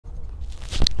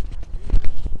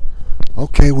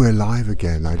Okay, we're live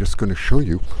again. I'm just going to show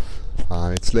you.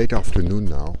 It's late afternoon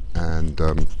now, and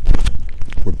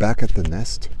we're back at the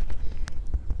nest.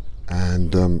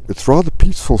 And it's rather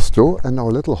peaceful still, and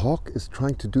our little hawk is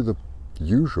trying to do the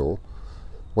usual,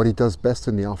 what he does best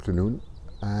in the afternoon,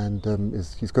 and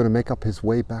he's going to make up his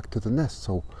way back to the nest.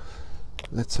 So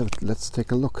let's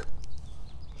take a look.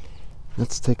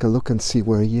 Let's take a look and see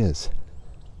where he is.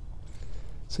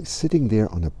 So he's sitting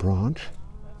there on a branch.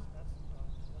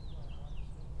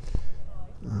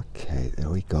 Okay, there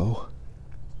we go.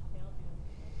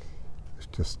 Let's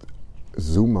just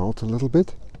zoom out a little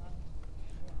bit.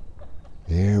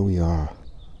 There we are.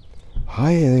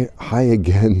 Hi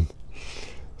again.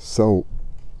 So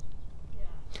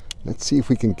let's see if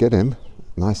we can get him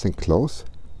nice and close.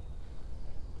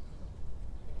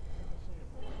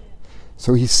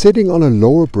 So he's sitting on a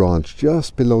lower branch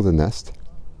just below the nest,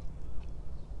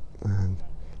 and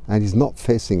he's not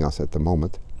facing us at the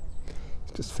moment.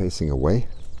 He's just facing away.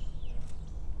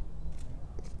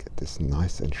 Get this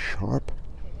nice and sharp.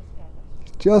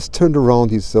 He's just turned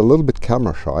around. He's a little bit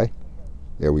camera shy.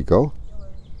 There we go.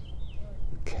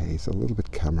 Okay, he's a little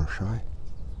bit camera shy.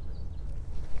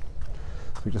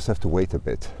 We just have to wait a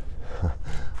bit.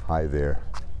 Hi there.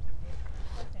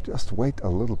 Just wait a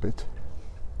little bit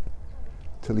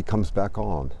till he comes back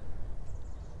on.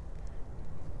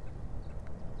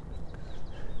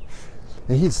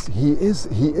 He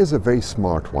is a very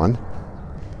smart one.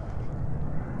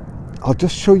 I'll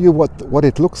just show you what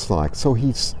it looks like. So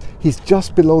he's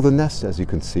just below the nest, as you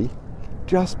can see.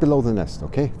 Just below the nest,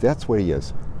 okay? That's where he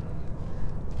is.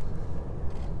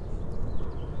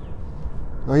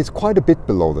 Now he's quite a bit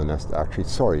below the nest, actually.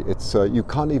 Sorry, it's you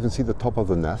can't even see the top of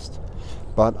the nest.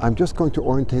 But I'm just going to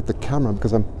orientate the camera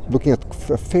because I'm looking at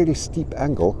a fairly steep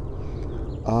angle.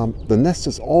 The nest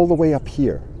is all the way up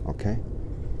here, okay?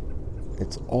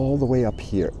 It's all the way up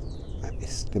here. Let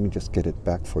me just get it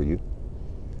back for you.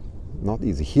 Not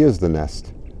easy. Here's the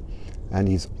nest. And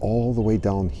he's all the way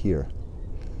down here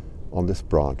on this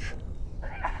branch.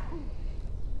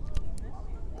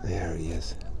 There he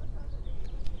is.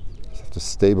 Just have to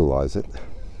stabilize it.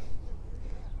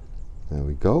 There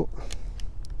we go.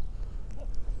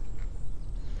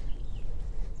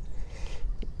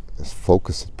 Let's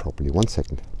focus it properly. 1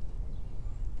 second.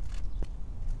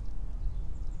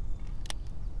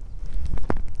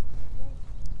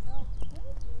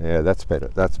 Yeah, that's better.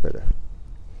 That's better.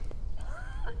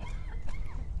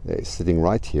 Yeah, he's sitting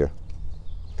right here.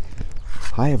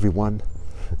 Hi, everyone.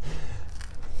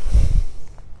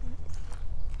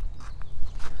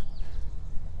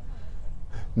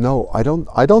 No, I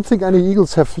don't think any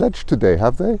eagles have fledged today,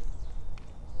 have they?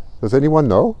 Does anyone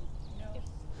know?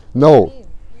 No.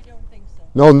 We don't think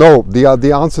so. No.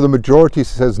 The answer, the majority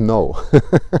says no.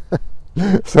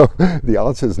 So the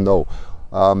answer is no.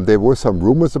 There were some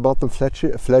rumors about them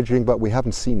fledging, but we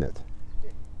haven't seen it.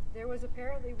 There was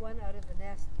apparently one out of the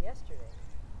nest yesterday,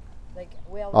 like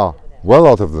well out of the nest. Well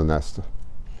out of the nest.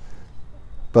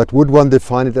 But would one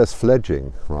define it as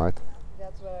fledging, right?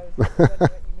 That's what I was wondering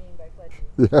what you mean by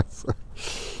fledging. Yes.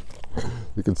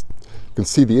 You can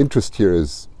see the interest here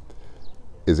is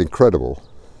incredible.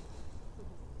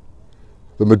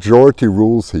 The majority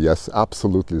rules here. Yes,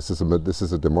 absolutely. This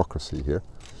is a democracy here.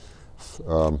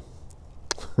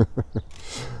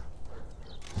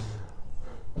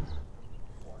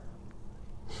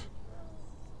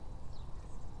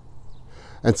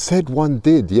 And said one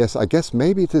did. Yes, I guess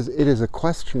maybe it is a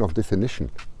question of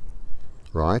definition,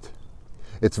 right?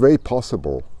 It's very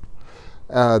possible.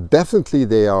 Definitely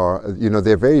they are,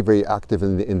 they're very, very active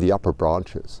in the upper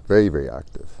branches. Very, very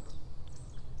active.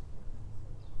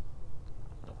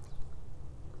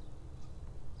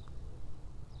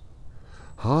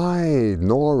 Hi,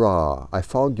 Nora. I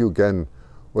found you again.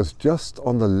 Was just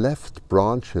on the left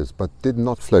branches, but did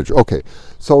not fledge. Okay,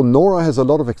 so Nora has a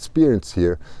lot of experience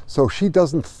here. So she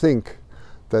doesn't think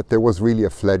that there was really a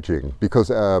fledging, because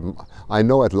I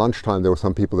know at lunchtime there were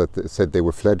some people that said they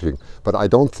were fledging, but I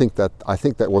don't think that, I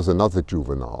think that was another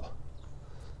juvenile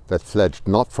that fledged,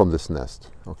 not from this nest.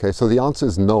 Okay, so the answer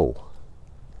is no.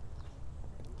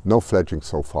 No fledging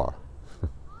so far.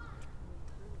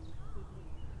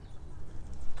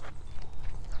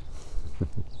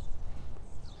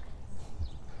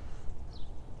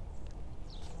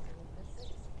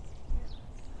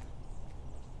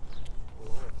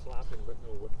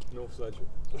 No fledging.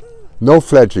 No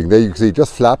fledging. There you see,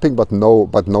 just flapping, but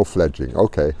no fledging.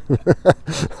 Okay.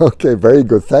 Okay, very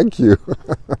good. Thank you.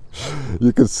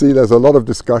 You can see there's a lot of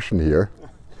discussion here.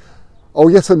 Oh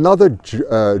yes, another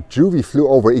juvie flew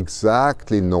over.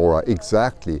 Exactly, Nora.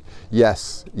 Exactly.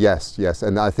 Yes.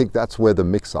 And I think that's where the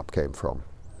mix-up came from.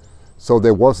 So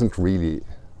there wasn't really.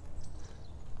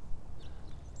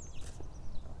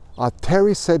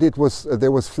 Terry said it was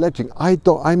there was fledging.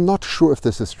 I'm not sure if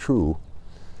this is true.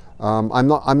 I'm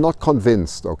not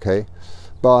convinced. Okay,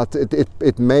 but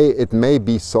it may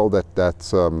be so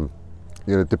that's you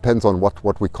know, it depends on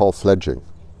what we call fledging.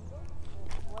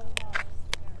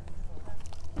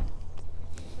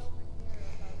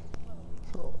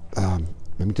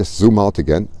 Let me just zoom out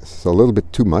again. It's a little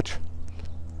bit too much.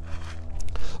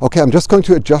 Okay, I'm just going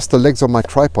to adjust the legs of my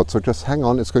tripod, so just hang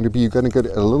on. You're going to get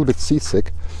a little bit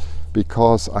seasick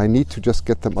because I need to just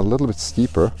get them a little bit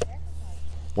steeper.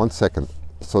 1 second,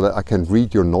 so that I can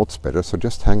read your notes better. So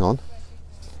just hang on.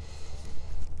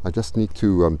 I just need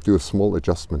to do a small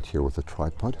adjustment here with the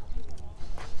tripod.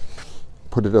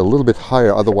 Put it a little bit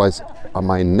higher, otherwise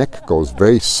my neck goes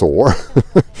very sore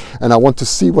and I want to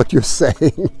see what you're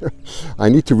saying. I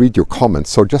need to read your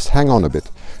comments, so just hang on a bit.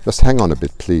 Just hang on a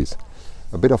bit, please.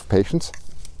 A bit of patience.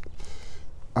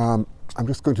 I'm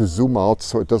just going to zoom out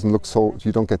so it doesn't look so,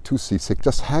 you don't get too seasick.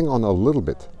 Just hang on a little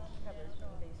bit.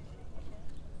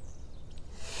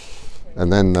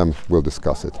 And then we'll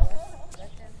discuss it.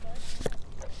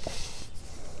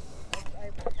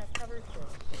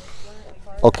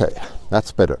 Okay,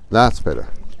 that's better. That's better.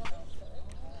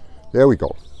 There we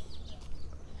go.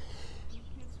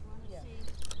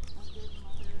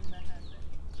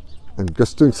 I'm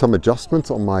just doing some adjustments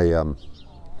on my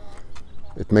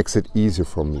it makes it easier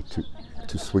for me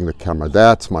to swing the camera.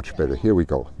 That's much better. Here we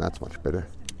go. That's much better.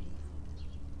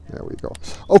 There we go.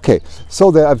 Okay,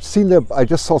 so there, I've seen there, I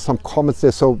just saw some comments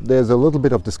there, so there's a little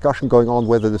bit of discussion going on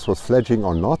whether this was fledging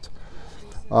or not,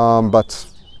 but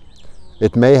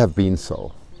it may have been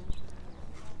so.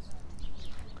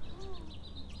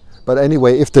 But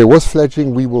anyway, if there was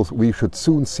fledging, we should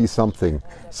soon see something,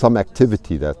 some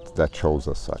activity that shows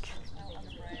us such.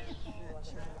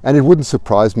 And it wouldn't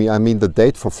surprise me. I mean, the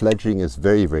date for fledging is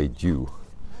very, very due,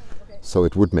 so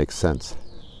it would make sense.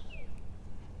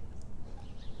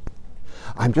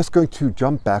 I'm just going to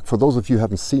jump back, for those of you who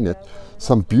haven't seen it,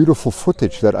 some beautiful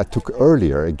footage that I took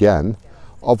earlier again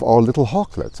of our little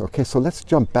hawklets. Okay, so let's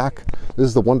jump back. This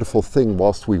is the wonderful thing,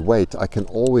 whilst we wait, I can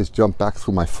always jump back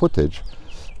through my footage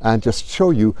and just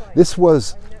show you. This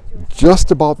was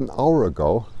just about an hour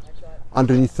ago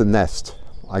underneath the nest.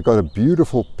 I got a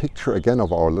beautiful picture again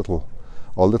of our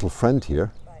little friend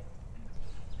here.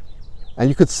 And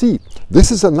you could see,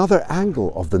 this is another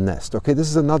angle of the nest. Okay, this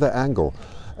is another angle.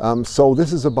 So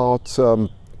this is about,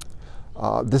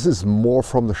 this is more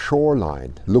from the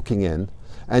shoreline looking in.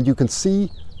 And you can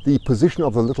see the position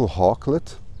of the little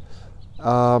hawklet.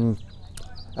 And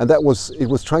it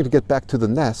was trying to get back to the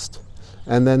nest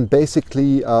and then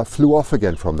basically flew off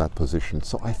again from that position.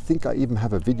 So I think I even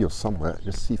have a video somewhere.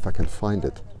 Let's see if I can find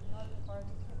it.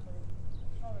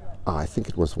 I think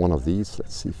it was one of these.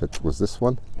 Let's see if it was this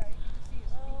one.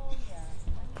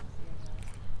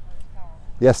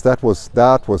 Yes, that was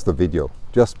the video,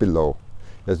 just below.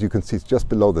 As you can see, it's just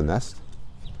below the nest.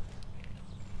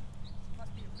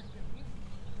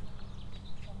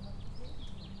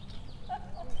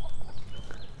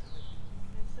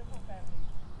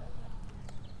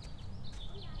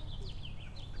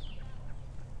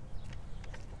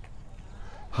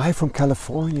 Hi from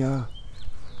California.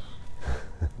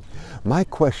 My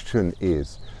question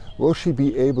is, will she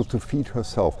be able to feed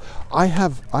herself? I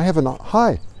have an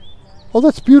hi. Oh,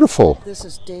 that's beautiful. This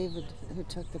is David who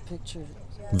took the picture.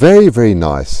 Very, very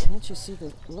nice. Can't you see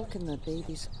the look in the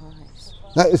baby's eyes?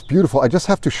 That is beautiful. I just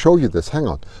have to show you this. Hang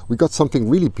on. We got something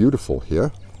really beautiful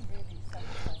here.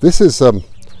 This is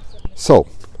so.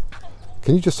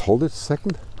 Can you just hold it a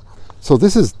second? So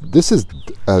this is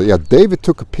yeah, David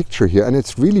took a picture here, and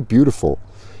it's really beautiful.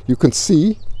 You can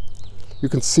see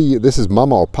this is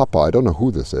Mama or Papa. I don't know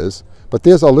who this is, but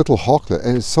there's our little hawklet,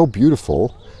 and it's so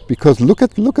beautiful because look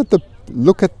at the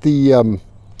look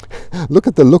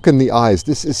in the eyes.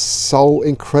 This is so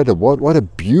incredible. What a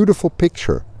beautiful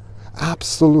picture.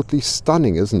 Absolutely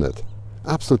stunning, isn't it?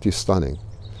 Absolutely stunning.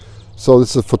 So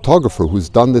this is a photographer who's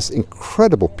done this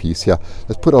incredible piece here.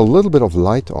 Let's put a little bit of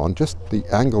light on, just the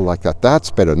angle like that.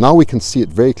 That's better. Now we can see it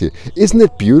very clear. Isn't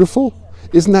it beautiful?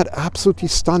 Isn't that absolutely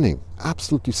stunning?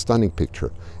 Absolutely stunning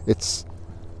picture. It's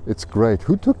great.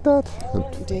 Who took that?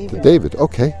 David. David,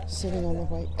 okay. Sitting on the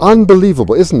white.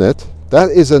 Unbelievable, isn't it? That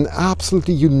is an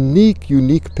absolutely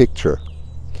unique picture.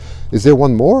 Is there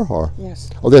one more? Or?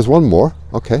 Yes. Oh, there's one more.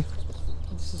 Okay.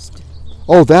 This is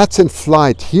Oh, that's in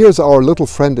flight. Here's our little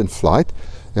friend in flight.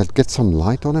 Get some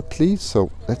light on it, please. So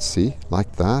let's see,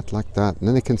 like that, and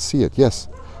then I can see it. Yes,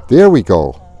 there we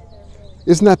go.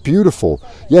 Isn't that beautiful?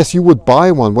 Yes, you would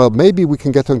buy one. Well, maybe we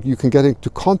can you can get into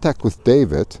contact with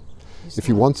David, if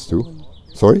he wants to.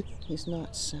 Sorry? He's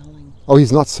not selling. Oh,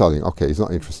 he's not selling. Okay, he's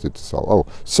not interested to sell. Oh,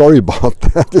 sorry about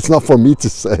that. It's not for me to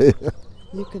say.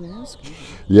 You can ask him.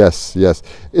 Yes, yes.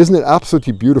 Isn't it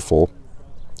absolutely beautiful?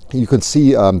 You can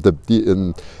see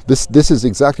this is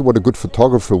exactly what a good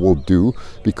photographer will do,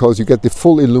 because you get the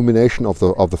full illumination of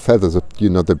the feathers, you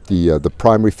know, the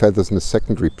primary feathers and the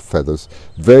secondary feathers,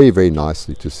 very, very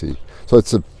nicely to see. So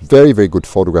it's a very, very good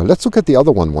photograph. Let's look at the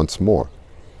other one once more.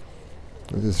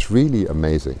 It is really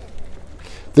amazing.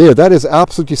 There, that is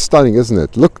absolutely stunning, isn't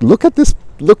it? Look at this.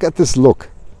 Look at this look.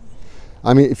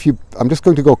 I mean, I'm just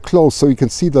going to go close so you can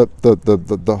see the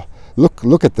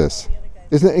look at this.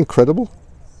 Isn't it incredible?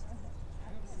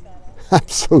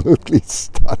 Absolutely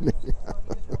stunning.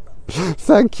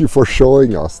 Thank you for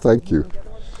showing us. Thank you.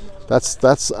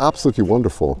 That's absolutely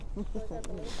wonderful.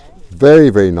 Very,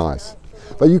 very nice.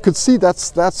 But you can see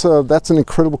that's an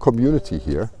incredible community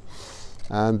here,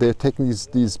 and they're taking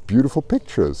these beautiful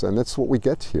pictures, and that's what we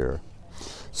get here.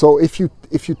 So if you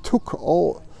took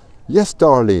all, yes,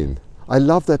 Darlene, I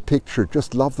love that picture.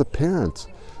 Just love the parents.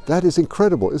 That is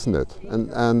incredible, isn't it?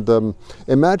 And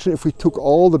imagine if we took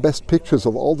all the best pictures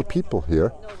of all the people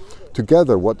here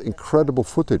together, what incredible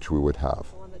footage we would have.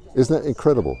 Isn't that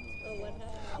incredible?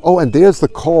 Oh, and there's the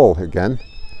call again.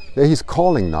 There he's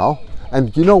calling now.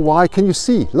 And you know why? Can you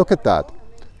see? Look at that.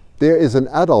 There is an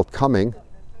adult coming,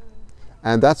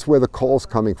 and that's where the call's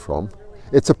coming from.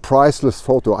 It's a priceless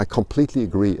photo. I completely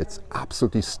agree. It's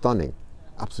absolutely stunning.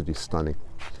 Absolutely stunning.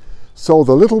 So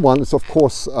the little one is, of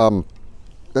course,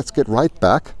 let's get right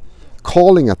back,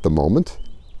 calling at the moment,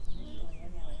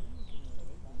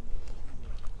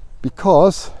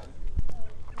 because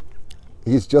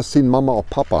he's just seen Mama or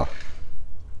Papa.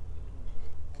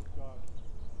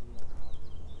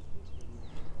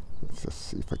 Let's just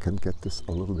see if I can get this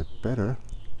a little bit better.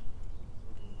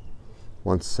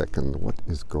 1 second, what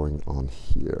is going on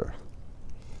here?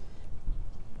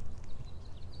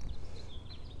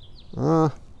 I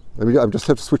just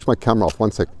have to switch my camera off.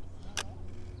 1 sec.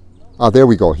 Ah, there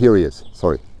we go. Here he is.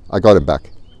 Sorry, I got him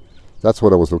back. That's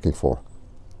what I was looking for.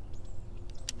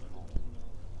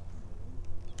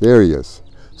 There he is.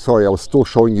 Sorry, I was still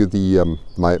showing you the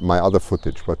my other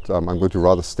footage, but I'm going to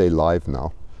rather stay live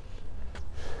now,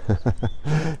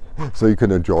 so you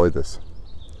can enjoy this.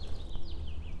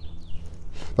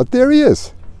 But there he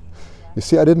is. You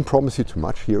see, I didn't promise you too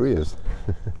much. Here he is.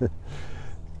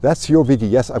 That's your video.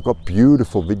 Yes, I've got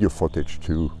beautiful video footage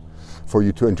too for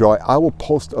you to enjoy. I will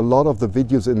post a lot of the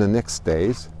videos in the next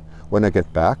days when I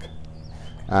get back,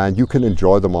 and you can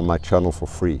enjoy them on my channel for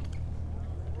free.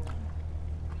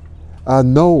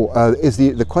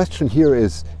 The question here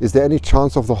is there any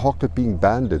chance of the hawklet being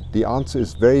banded? The answer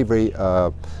is very, very,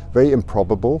 very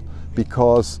improbable,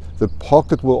 because the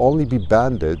hawklet will only be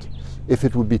banded if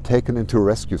it would be taken into a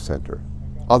rescue center.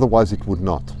 Otherwise it would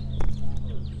not.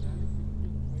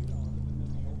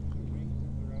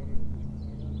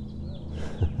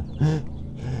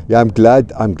 Yeah, I'm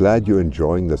glad you're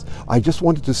enjoying this. I just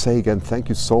wanted to say again, thank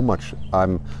you so much. I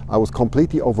was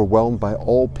completely overwhelmed by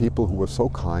all people who were so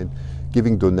kind,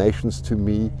 giving donations to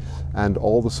me, and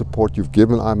all the support you've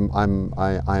given. I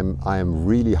am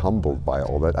really humbled by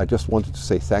all that. I just wanted to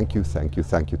say thank you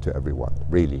to everyone.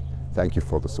 Really, thank you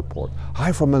for the support.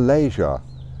 Hi from Malaysia.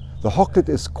 The hawklet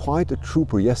is quite a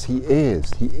trooper. Yes, he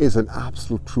is. He is an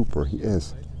absolute trooper. He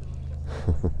is.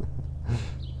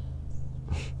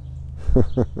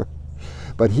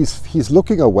 But he's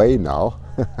looking away now.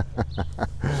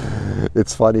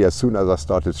 It's funny, as soon as I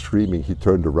started streaming, he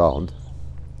turned around.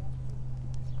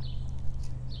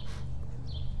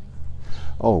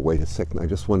 Oh, wait a second, I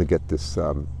just want to get this,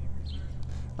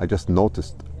 I just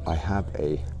noticed I have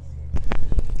a,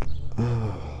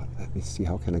 let me see,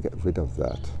 how can I get rid of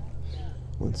that?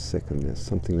 1 second, there's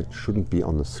something that shouldn't be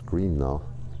on the screen now.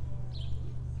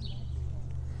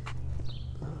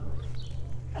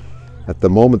 At the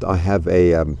moment I have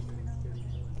a,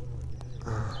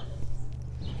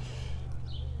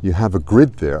 you have a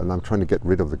grid there, and I'm trying to get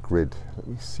rid of the grid. Let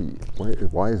me see,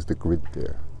 why is the grid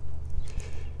there?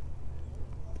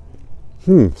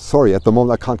 Sorry, at the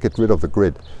moment I can't get rid of the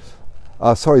grid.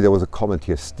 Sorry, there was a comment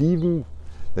here. Stephen,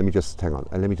 let me just, hang on,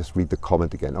 and let me just read the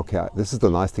comment again. Okay, this is the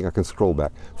nice thing, I can scroll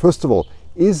back. First of all,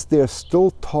 is there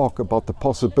still talk about the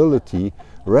possibility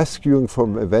rescuing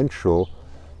from eventually,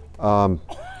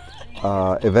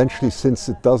 since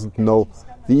it doesn't know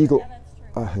the eagle,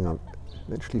 hang on,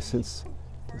 eventually since it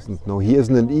doesn't know he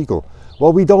isn't an eagle.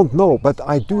 Well, we don't know, but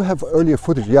I do have earlier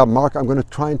footage. Yeah, Mark, I'm going to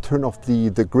try and turn off the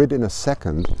grid in a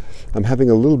second. I'm having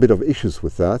a little bit of issues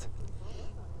with that.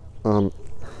 And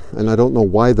I don't know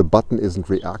why the button isn't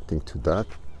reacting to that.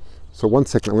 So 1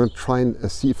 second, I'm going to try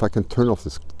and see if I can turn off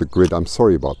the grid. I'm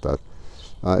sorry about that.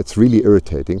 It's really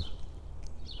irritating.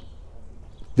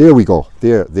 There we go.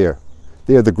 There,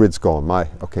 the grid's gone.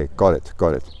 Okay, got it.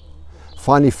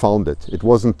 Finally found it. It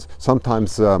wasn't,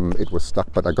 sometimes it was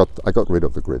stuck, but I got rid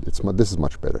of the grid. This is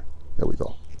much better. There we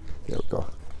go.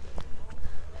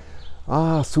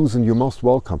 Ah, Susan, you're most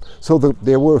welcome. So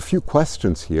there were a few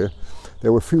questions here.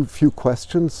 There were a few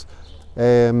questions.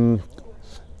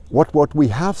 What we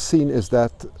have seen is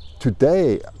that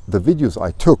today, the videos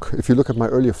I took, if you look at my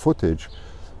earlier footage,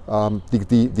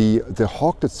 the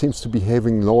hawklet seems to be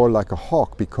behaving more like a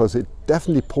hawk because it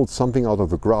definitely pulled something out of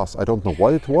the grass. I don't know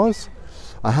what it was.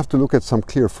 I have to look at some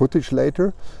clear footage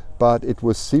later, but it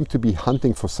seemed to be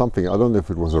hunting for something. I don't know if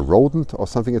it was a rodent or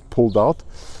something it pulled out,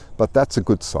 but that's a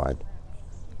good sign.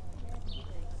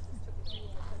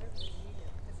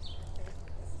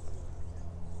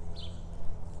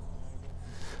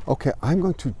 Okay, I'm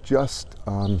going to just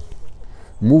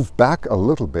move back a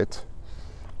little bit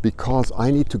because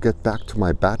I need to get back to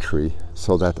my battery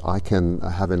so that I can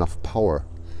have enough power,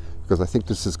 because I think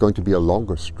this is going to be a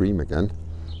longer stream again.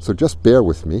 So just bear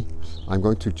with me. I'm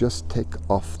going to just take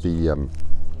off the,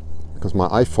 because my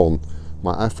iPhone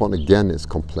again is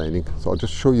complaining. So I'll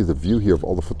just show you the view here of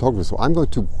all the photographers. So I'm going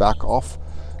to back off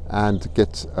and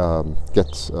get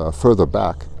further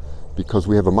back because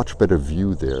we have a much better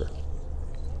view there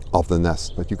of the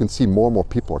nest. But you can see more and more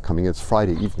people are coming in. It's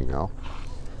Friday evening now.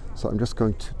 So I'm just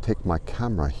going to take my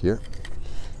camera here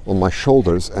on my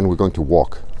shoulders and we're going to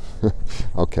walk.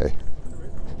 Okay.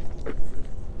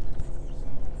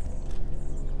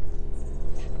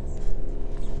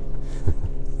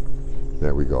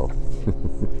 There we go.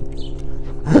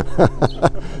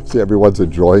 See, everyone's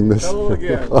enjoying this. Hello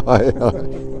again.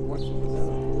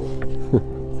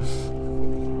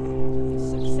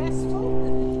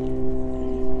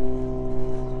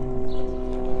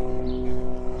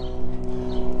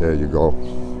 There you go.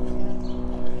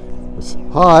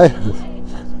 Hi.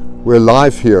 We're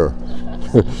live here.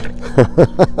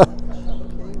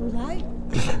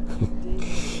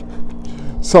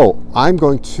 So I'm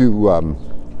going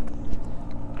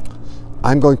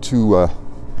to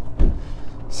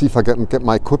see if I can get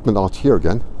my equipment out here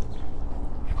again.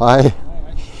 Hi.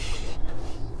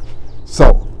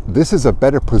 So this is a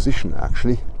better position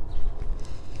actually.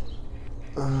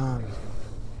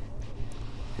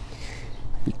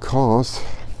 Because,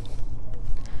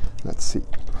 let's see.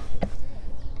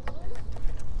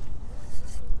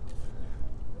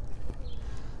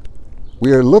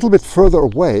 We are a little bit further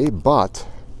away, but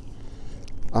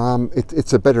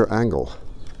it's a better angle.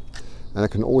 And I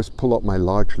can always pull out my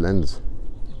large lens.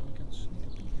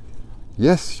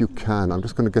 Yes, you can. I'm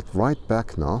just going to get right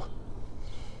back now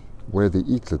where the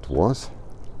eaglet was.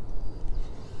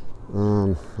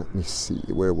 Let me see,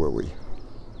 where were we?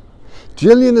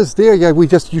 Jillian is there. Yeah,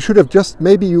 you should have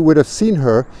maybe you would have seen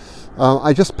her.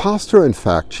 I just passed her, in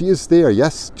fact. She is there.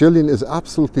 Yes, Jillian is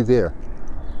absolutely there.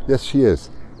 Yes, she is.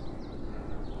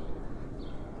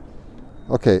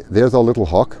 Okay, there's our little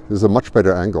hawk. This is a much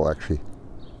better angle, actually.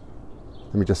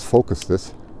 Let me just focus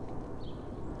this.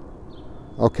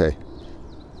 Okay.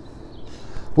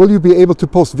 Will you be able to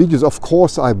post videos? Of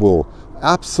course I will.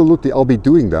 Absolutely, I'll be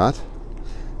doing that.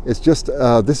 It's just,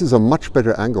 this is a much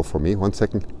better angle for me. 1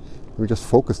 second. Let me just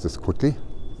focus this quickly.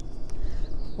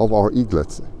 Of our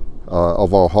eaglets,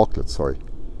 of our hawklets, sorry.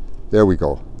 There we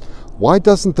go. Why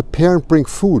doesn't the parent bring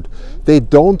food? They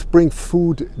don't bring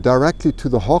food directly to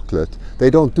the hawklet. They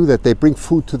don't do that. They bring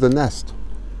food to the nest.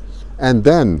 And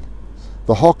then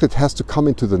the hawklet has to come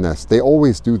into the nest. They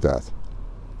always do that,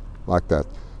 like that.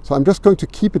 So I'm just going to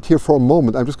keep it here for a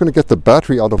moment. I'm just going to get the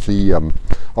battery out of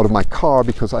my car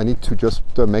because I need to just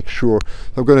make sure.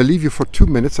 I'm going to leave you for 2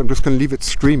 minutes. I'm just going to leave it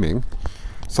streaming.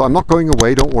 So I'm not going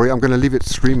away. Don't worry. I'm going to leave it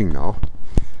streaming now.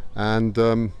 And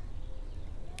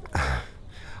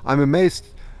I'm amazed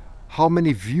how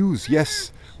many views.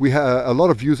 Yes, we have a lot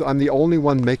of views. I'm the only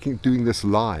one doing this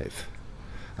live.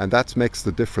 And that makes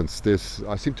the difference.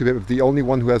 I seem to be the only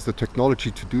one who has the technology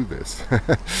to do this.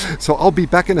 So I'll be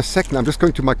back in a second. I'm just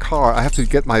going to my car. I have to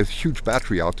get my huge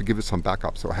battery out to give it some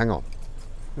backup. So hang on.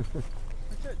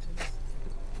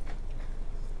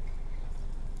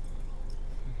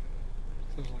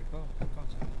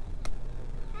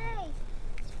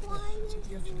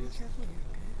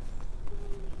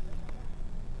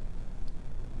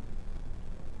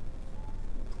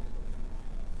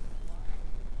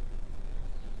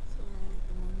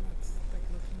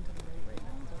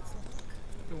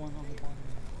 The one on the bottom.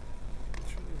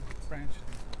 It's really branched.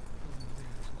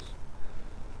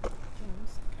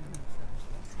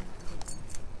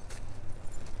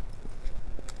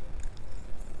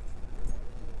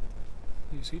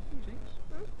 you see them, James?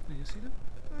 Do you see them?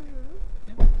 Mm-hmm.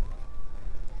 Yeah.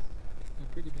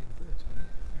 They're pretty big birds, huh?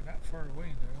 They're that far away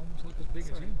and they almost look as big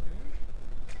as you.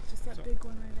 Just that big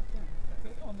one right up there.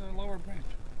 On the lower branch.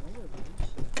 Lower branch.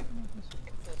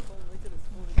 That's one. Look at a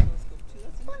small telescope too.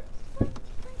 That's interesting. Well,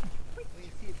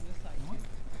 you see it from this side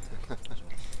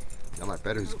too. Now my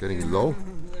battery's getting low.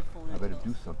 They're falling I better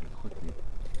close. do something quickly.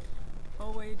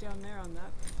 Oh, way down there on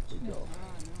that. There we go.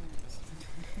 Ah,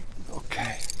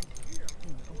 Okay.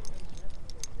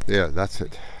 There, that's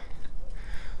it.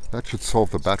 That should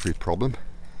solve the battery problem.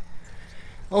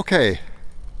 Okay.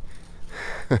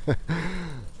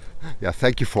 Yeah,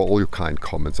 thank you for all your kind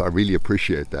comments. I really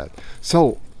appreciate that.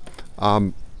 So,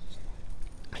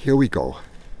 here we go.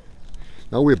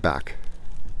 Now we're back.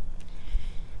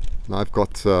 Now I've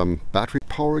got battery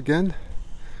power again,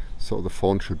 so the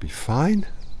phone should be fine.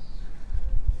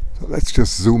 So let's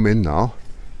just zoom in now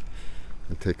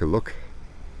and take a look.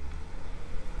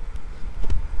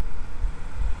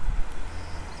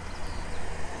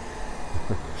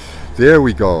 There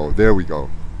we go, there we go.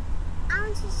 I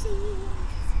want to see you.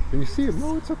 Can you see him?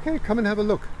 No, it's okay. Come and have a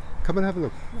look. Come and have a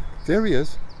look. There he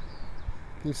is.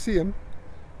 Can you see him?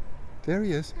 There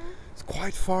he is. It's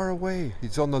quite far away.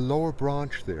 He's on the lower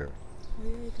branch there.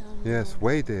 Way down there. Yes,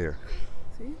 way there.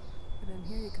 See? But in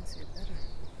here you can see it better.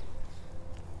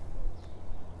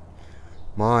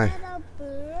 My. Yeah,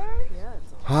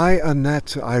 it's all. Hi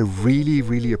Annette, I really,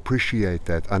 really appreciate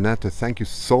that. Annette, thank you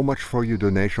so much for your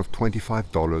donation of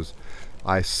 $25.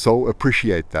 I so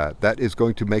appreciate that. That is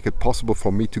going to make it possible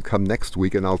for me to come next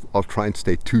week, and I'll try and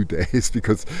stay 2 days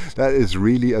because that is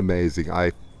really amazing.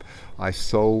 I'm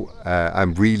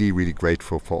really, really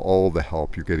grateful for all the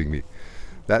help you're giving me.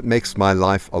 That makes my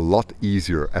life a lot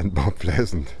easier and more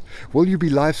pleasant. Will you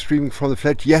be live streaming from the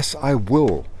Fledge? Yes, I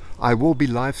will. I will be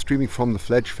live streaming from the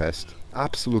Fledge Fest.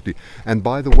 Absolutely. And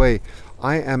by the way,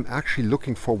 I am actually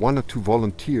looking for 1 or 2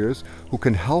 volunteers who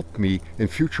can help me in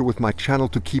future with my channel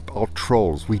to keep out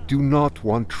trolls. We do not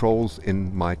want trolls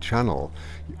in my channel.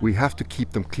 We have to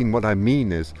keep them clean. What I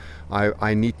mean is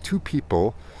I need 2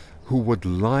 people who would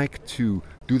like to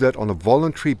do that on a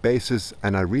voluntary basis,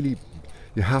 and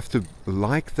you have to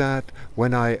like that.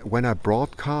 When I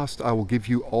broadcast, I will give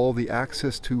you all the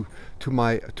access to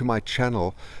my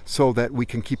channel, so that we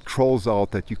can keep trolls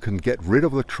out, that you can get rid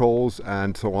of the trolls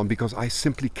and so on, because I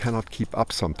simply cannot keep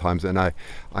up sometimes, and I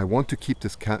want to keep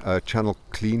this channel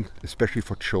clean, especially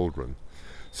for children.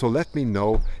 So let me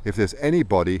know if there's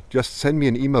anybody. Just send me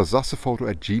an email,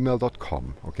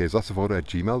 zassefoto@gmail.com. Okay,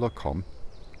 zassefoto@gmail.com,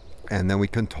 and then we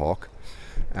can talk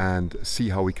and see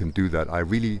how we can do that. I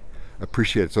really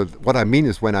appreciate it. So what I mean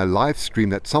is, when I live stream,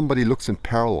 that somebody looks in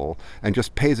parallel and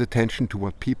just pays attention to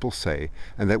what people say,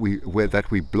 and that we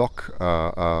block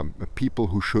people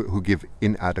who give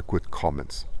inadequate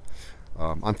comments.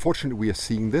 Unfortunately, we are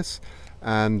seeing this,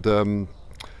 and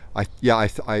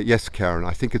yes, Karen,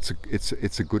 I think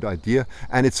it's a good idea,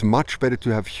 and it's much better to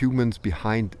have humans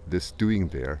behind this doing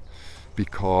there.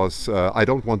 Because I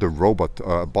don't want a robot,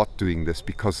 a bot doing this,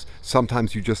 because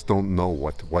sometimes you just don't know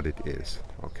what it is.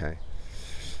 Okay.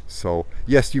 So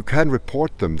yes, you can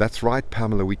report them. That's right,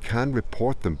 Pamela. We can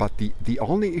report them, but the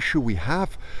only issue we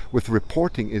have with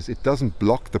reporting is it doesn't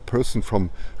block the person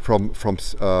from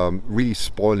really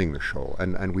spoiling the show,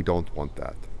 and we don't want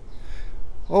that.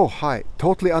 Oh, hi.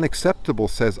 Totally Unacceptable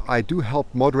says, I do help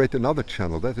moderate another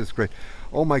channel. That is great.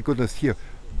 Oh my goodness, here.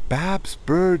 Babs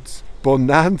Birds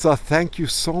Bonanza, thank you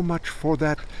so much for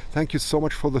that. Thank you so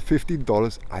much for the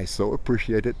 $15. I so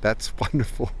appreciate it. That's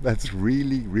wonderful. That's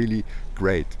really, really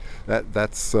great.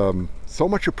 That's so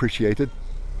much appreciated.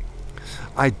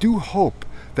 I do hope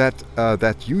that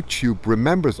that YouTube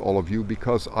remembers all of you,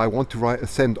 because I want to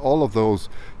send all of those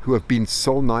who have been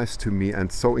so nice to me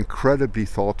and so incredibly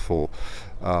thoughtful.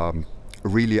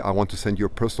 Really, I want to send you a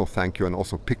personal thank you, and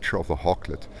also a picture of the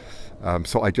hawklet.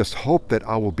 So I just hope that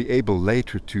I will be able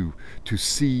later to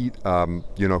see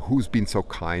who's been so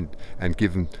kind and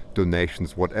given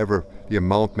donations, whatever the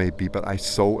amount may be. But I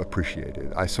so appreciate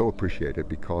it. I so appreciate it,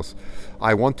 because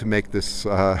I want to make this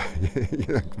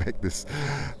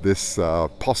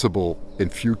possible in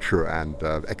future, and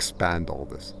expand all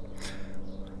this.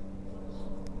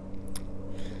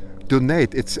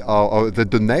 Donate. It's the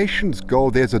donations go.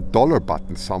 There's a $1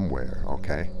 button somewhere.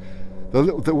 Okay. The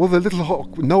little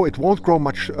hawk, no, it won't grow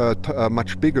much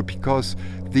much bigger, because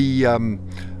there's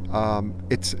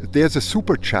a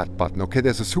super chat button. Okay,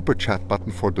 there's a super chat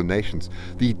button for donations.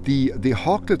 The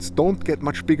hawklets don't get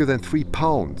much bigger than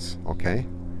 £3. Okay.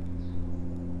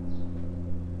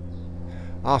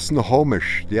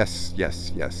 Snohomish, yes.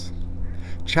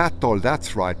 Chat doll,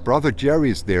 that's right. Brother Jerry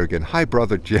is there again. Hi,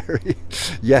 Brother Jerry.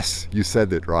 Yes, you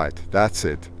said it right. That's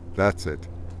it. That's it.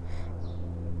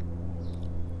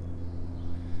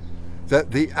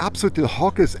 The absolute little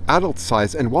hawk is adult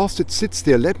size, and whilst it sits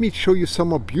there, let me show you some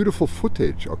more beautiful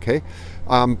footage, okay?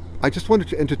 I just wanted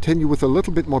to entertain you with a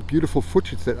little bit more beautiful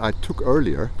footage that I took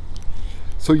earlier,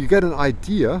 so you get an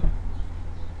idea.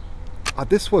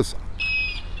 This was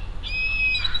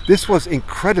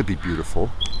incredibly beautiful.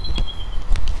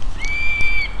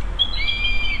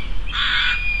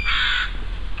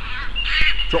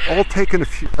 So all taken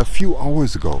a few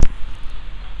hours ago.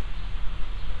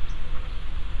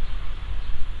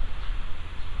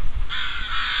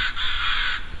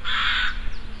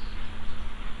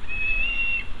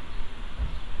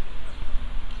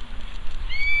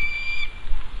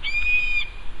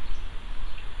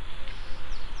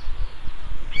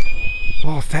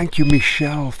 Oh, thank you,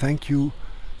 Michelle. Thank you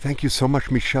so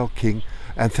much, Michelle King,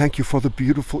 and thank you for the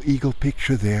beautiful eagle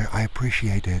picture there. I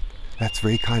appreciate it. That's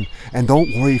very kind. And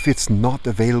don't worry if it's not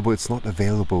available. It's not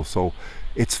available, so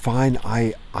it's fine.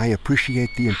 I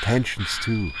appreciate the intentions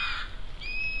too.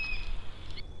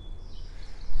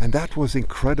 And that was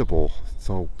incredible.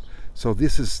 So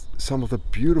this is some of the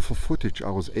beautiful footage I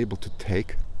was able to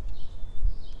take.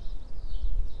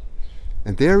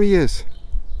 And there he is.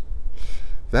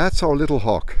 That's our little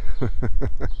hawk.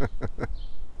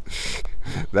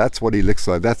 That's what he looks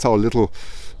like. That's our little...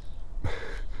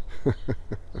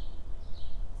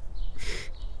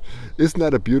 Isn't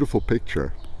that a beautiful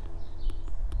picture?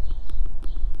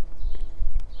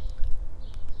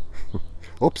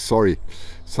 Oops, sorry.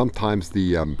 Sometimes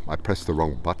I pressed the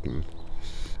wrong button,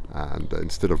 and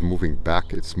instead of moving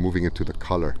back, it's moving into the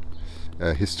color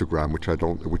histogram,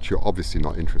 which you're obviously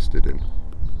not interested in.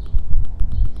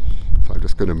 So I'm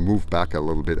just going to move back a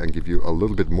little bit and give you a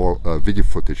little bit more video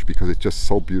footage because it's just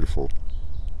so beautiful.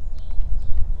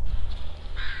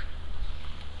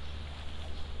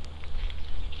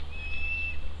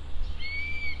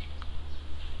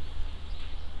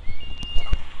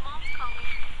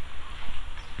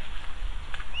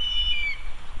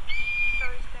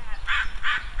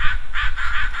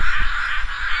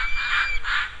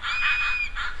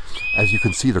 As you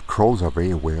can see, the crows are very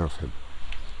aware of him.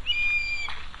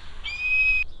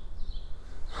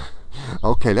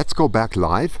 Okay, let's go back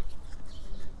live.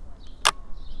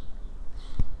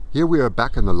 Here we are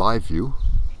back in the live view.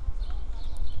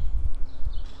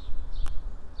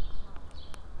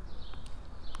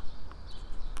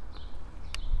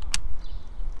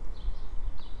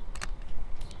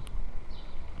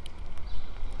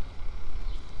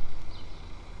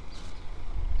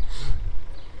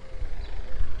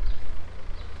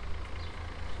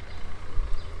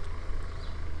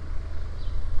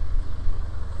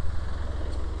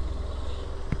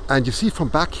 And you see from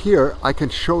back here, I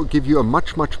can give you a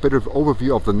much better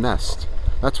overview of the nest.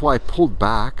 That's why I pulled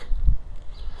back.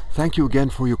 Thank you again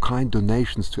for your kind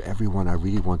donations to everyone. I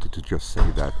really wanted to just say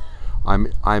that.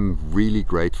 I'm really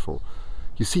grateful.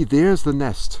 You see, there's the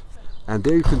nest, and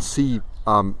there you can see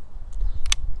 2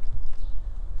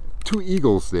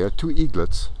 eagles there, 2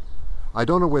 eaglets. I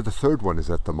don't know where the third one is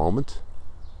at the moment,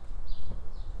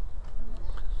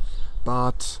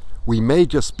 but we may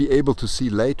just be able to see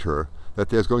later that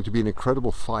there's going to be an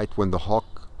incredible fight when the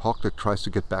hawklet tries to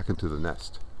get back into the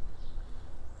nest.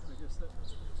 I guess that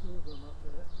must be 2 of them up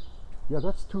there. Yeah,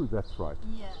 that's 2, that's right.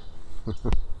 Yeah.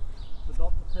 But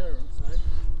not the parents, eh?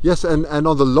 Yes, and on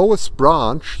the lowest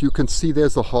branch you can see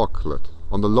there's a hawklet,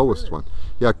 on the lowest one.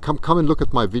 Yeah, come and look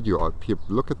at my video up here.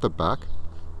 Look at the back.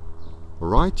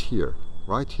 Right here,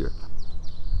 right here.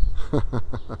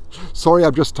 Sorry,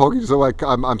 I'm just talking, so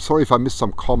I'm sorry if I missed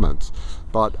some comments,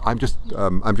 but I'm just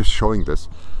showing this.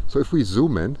 So if we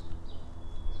zoom in,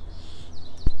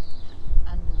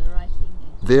 Under the writing.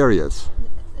 there he is.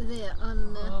 There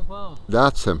on the... Oh, wow.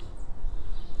 That's him.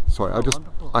 Sorry, Oh,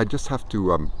 wonderful. I just have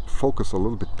to focus a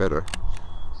little bit better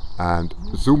and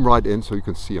zoom right in so you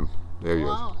can see him. There he is.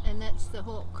 Wow, and that's the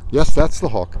hawk. Yes, that's the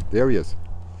hawk. There he is.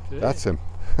 Okay. That's him.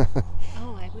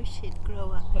 Oh, I wish he'd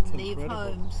grow up That's and leave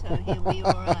incredible. home, so he'll be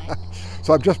all right.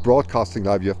 So I'm just broadcasting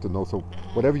live, you have to know, so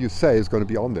whatever you say is going to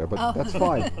be on there, but Oh. that's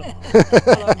fine.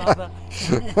 Hello, Mother.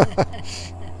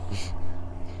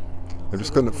 I'm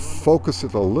just going to focus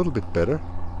it a little bit better.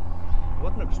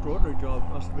 What an extraordinary job.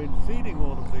 Must have been feeding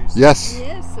all of these. Yes.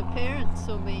 Yes, the parents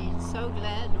will be so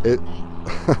glad It-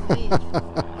 when they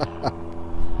leave.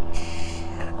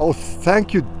 Oh,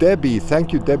 thank you, Debbie.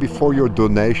 Thank you, Debbie, for your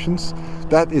donations.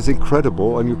 That is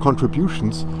incredible, and your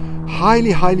contributions.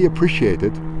 Highly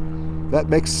appreciated.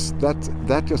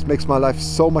 That just makes my life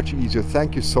so much easier.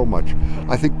 Thank you so much.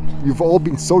 I think you've all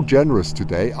been so generous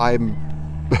today. I'm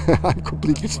I'm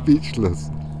completely speechless.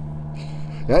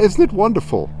 Yeah, isn't it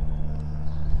wonderful?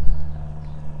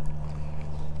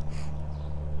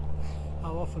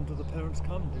 How often do the parents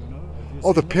come? Do you know? Have you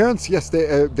Oh, the seen them? parents, yes,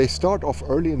 they start off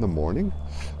early in the morning,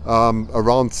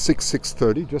 around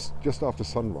 6:30, just after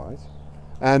sunrise.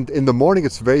 And in the morning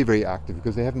it's very, very active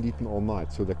because they haven't eaten all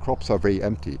night, so their crops are very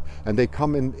empty. And they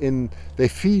come they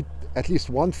feed at least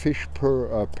one fish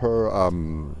per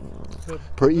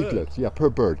eaglet, yeah, per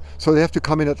bird. So they have to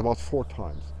come in at about 4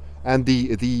 times. And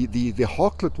the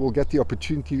hawklet will get the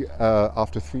opportunity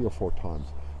after 3 or 4 times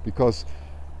because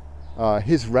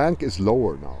his rank is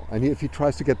lower now, and if he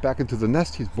tries to get back into the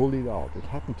nest, he's bullied out. It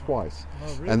happened twice.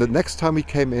 Oh, really? And the next time he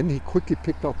came in, he quickly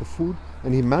picked out the food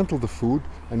and he mantled the food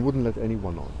and wouldn't let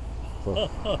anyone on. So,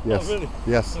 yes, Oh, really?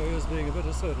 yes, So he was being a bit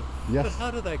assertive. Yes. But how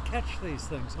do they catch these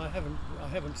things? I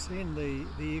haven't seen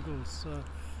the eagles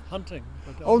hunting.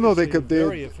 But Oh, no, they obviously could- they-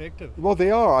 very effective. Well,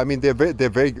 they are. I mean, they're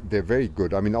very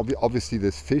good. I mean, obviously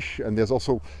there's fish, and there's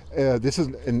also this is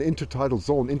an intertidal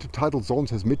zone. Intertidal zones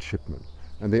has midshipmen,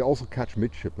 and they also catch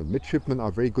midshipmen. Midshipmen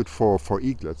are very good for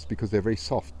eaglets because they're very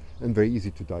soft and very easy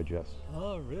to digest.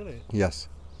 Oh, really? Yes.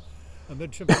 A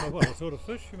midshipman of what? A sort of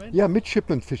fish, you mean? Yeah,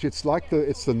 midshipman fish. It's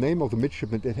the name of the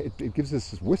midshipman. It gives us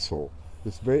this whistle,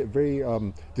 this very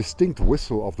distinct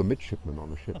whistle of the midshipman on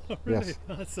the ship. Really? Yes.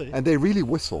 I see. And they really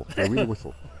whistle. They really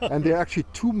whistle. And there are actually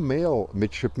 2 male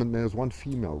midshipmen. And there's 1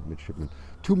 female midshipman.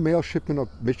 2 male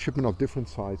midshipmen of different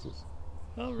sizes.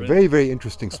 Oh, really? Very, very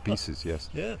interesting species. Yes.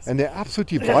 Yes. And they're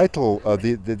absolutely vital.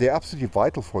 They're absolutely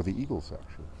vital for the eagles,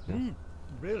 actually. Yes.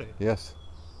 Really? Yes.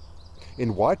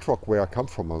 In White Rock, where I come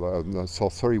from,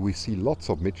 South Surrey, we see lots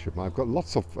of midshipmen. I've got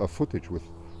lots of footage with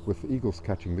eagles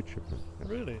catching midshipmen.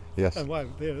 Really? Yes. And why?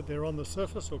 They're on the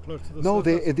surface or close to the No,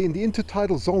 surface? in the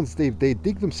intertidal zones, they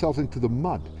dig themselves into the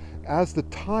mud. As the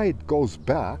tide goes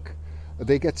back,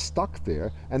 they get stuck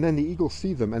there, and then the eagles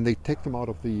see them and they take them out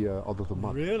of the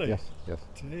mud. Really? Yes, yes.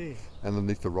 Gee.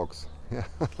 Underneath the rocks. Yeah.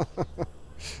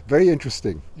 Very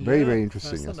interesting. Very, Yeah, very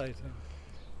interesting. Yes. Fascinating.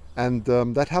 And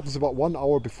that happens about 1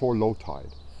 hour before low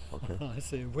tide. Okay. I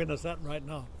see. When is that right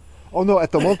now? Oh no!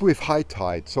 At the moment we have high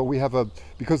tide, so we have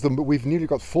because we've nearly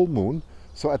got full moon.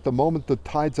 So at the moment the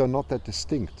tides are not that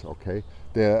distinct. Okay,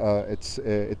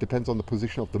 it depends on the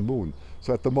position of the moon.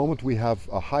 So at the moment we have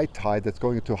a high tide that's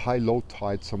going into a high low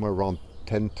tide somewhere around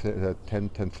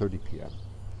 10:30 p.m.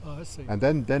 Oh, I see. And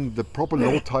then the proper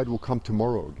low tide will come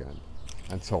tomorrow again,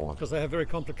 and so on. Because they have very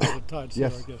complicated tides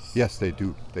Yes, here, I guess. yes, they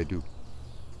do. They do.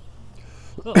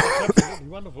 Oh, that's absolutely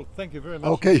wonderful. Thank you very much.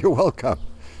 Okay, you're welcome.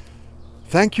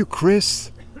 Thank you, Chris.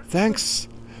 Thanks.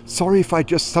 Sorry if I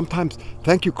just sometimes...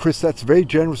 Thank you, Chris. That's very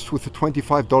generous with the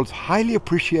 $25. Highly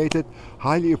appreciated,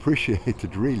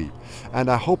 really.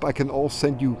 And I hope I can all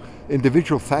send you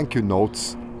individual thank you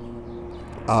notes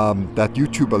that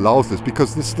YouTube allows this,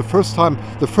 because this is the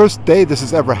first day this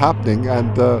is ever happening,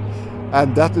 and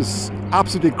that is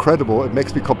absolutely incredible. It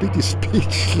makes me completely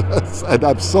speechless, and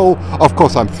of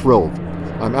course I'm thrilled.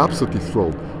 I'm absolutely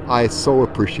thrilled. I so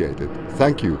appreciate it.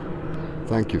 Thank you.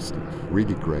 Thank you, Steve.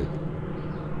 Really great.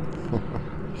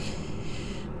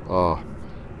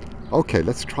 Okay,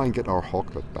 let's try and get our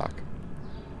hawklet back.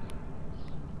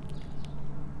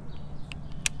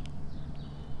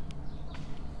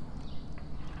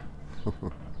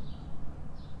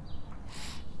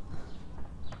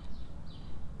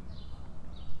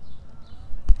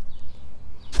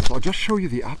 So I'll just show you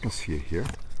the atmosphere here.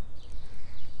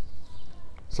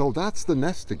 So that's the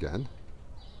nest again.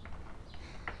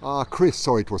 Chris,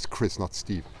 sorry, it was Chris, not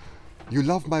Steve. You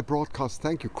love my broadcast,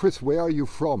 thank you. Chris, where are you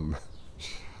from?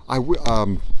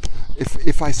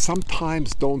 If I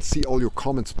sometimes don't see all your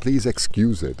comments, please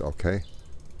excuse it, okay?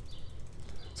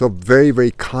 So very,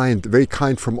 very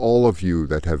kind from all of you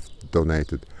that have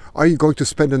donated. Are you going to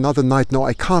spend another night? No,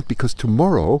 I can't, because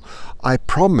tomorrow I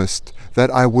promised that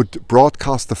I would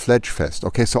broadcast the Fledge Fest.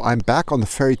 Okay, so I'm back on the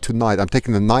ferry tonight. I'm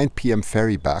taking the 9 p.m.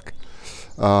 ferry back.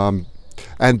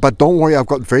 But don't worry, I've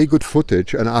got very good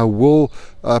footage, and I will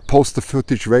post the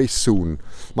footage very soon.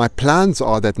 My plans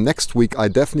are that next week I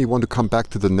definitely want to come back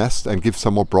to the nest and give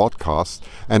some more broadcasts,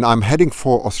 and I'm heading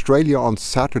for Australia on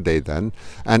Saturday then,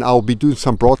 and I'll be doing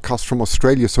some broadcasts from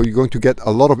Australia, so you're going to get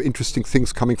a lot of interesting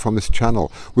things coming from this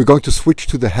channel. We're going to switch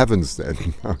to the heavens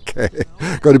then, okay?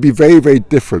 Going to be very, very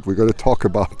different. We're going to talk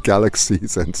about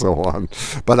galaxies and so on,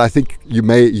 but I think you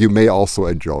may also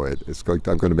enjoy it.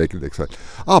 I'm going to make it exciting.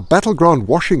 Battleground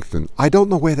Washington. I don't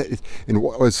know where that is.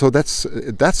 So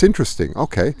that's interesting.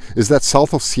 Okay, is that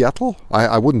south of Seattle?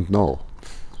 I wouldn't know.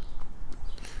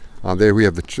 There we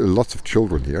have lots of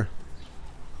children here.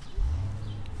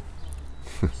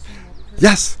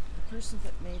 Yes. The person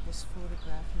that made this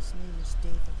photograph, his name is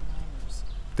David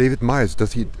David Myers,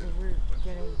 does he? We're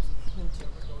getting him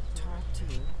to talk to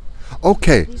you.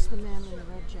 Okay. He's the man in the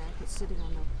red jacket sitting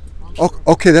on the bumper.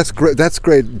 Okay, that's great. That's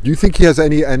great. Do you think he has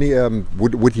any?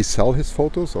 Would he sell his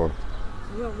photos or?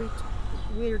 Well,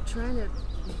 we're trying to.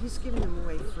 He's giving them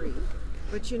away free,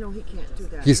 but you know he can't do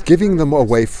that. He's giving them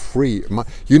away free.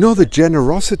 You know, the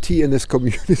generosity in this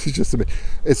community is just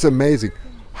it's amazing.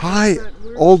 Hi,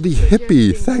 oldie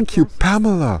hippie. Thank you,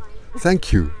 Pamela.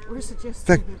 Thanking you. We're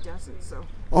suggesting he doesn't. So.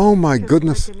 Oh my Because,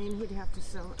 goodness. Like, I mean, he'd have to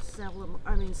sell them.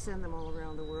 I mean, send them all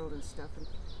around the world and stuff. And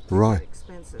Right. they're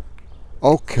expensive.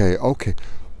 Okay.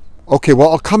 Well,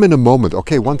 I'll come in a moment.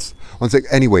 Okay, one sec.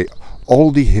 Anyway,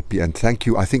 oldie hippie, and thank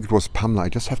you. I think it was Pamela. I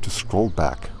just have to scroll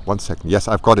back. 1 second. Yes,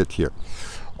 I've got it here.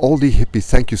 Oldie hippie,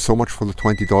 thank you so much for the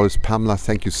 $20. Pamela,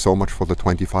 thank you so much for the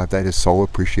 25. That is so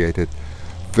appreciated.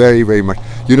 Very, very much.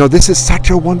 You know, this is such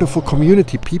a wonderful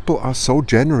community. People are so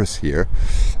generous here,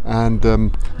 and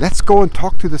let's go and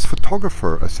talk to this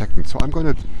photographer a second. So I'm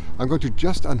going to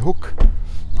just unhook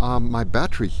my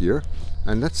battery here,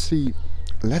 and let's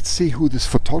see who this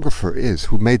photographer is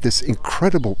who made this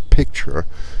incredible picture.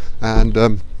 And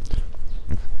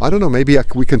I don't know, maybe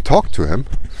we can talk to him.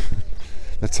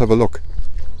 Let's have a look.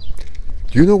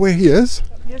 Do you know where he is?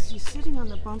 Yes, he's sitting on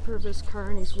the bumper of his car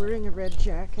and he's wearing a red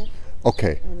jacket.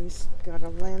 Okay. And he's got a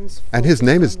lens. And his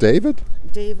name is focused on David?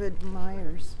 David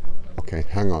Myers. Okay,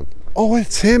 hang on. Oh,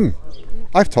 it's him.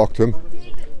 I've talked to him.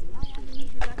 David, I have an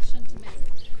introduction to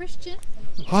make. Christian?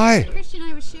 Hi. Christian,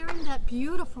 I was sharing that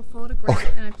beautiful photograph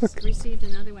and I've just received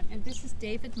another one. And this is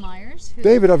David Myers. Who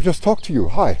David, I've just talked to you.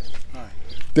 Hi. Hi.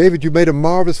 David, you made a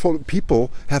marvelous photo. People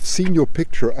have seen your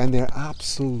picture and they're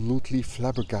absolutely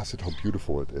flabbergasted how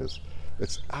beautiful it is.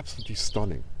 It's absolutely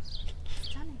stunning.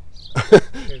 stunning.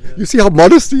 You see how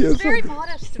modest he is? Very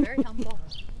modest, very humble.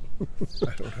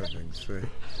 I don't have anything to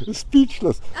say.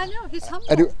 Speechless. I know, he's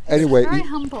humble. Anyway, Very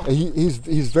humble.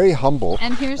 He's very humble.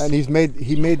 And here's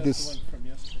he made this. From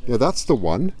yesterday. Yeah, that's the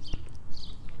one.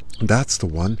 That's the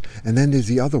one. And then there's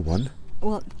the other one.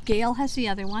 Well, Gail has the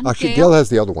other one. Actually, Gail has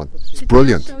the other one. It's Did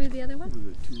brilliant. Gail show you the other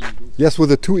one? Yes, with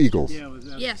the two eagles. Yeah,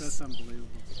 that's, Yes. that's unbelievable.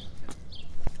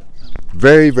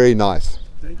 Very, very nice.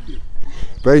 Thank you.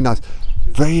 Very nice.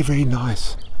 Very, very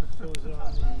nice. Those on the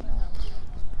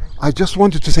I just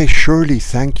wanted to say, Shirley,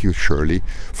 thank you, Shirley,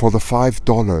 for the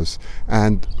 $5.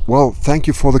 And, well, thank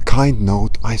you for the kind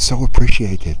note. I so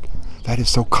appreciate it. That is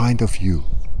so kind of you.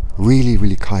 Really,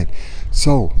 really kind.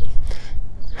 So,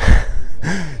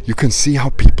 you can see how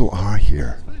people are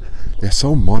here. They're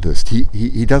so modest.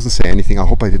 He doesn't say anything. I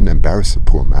hope I didn't embarrass the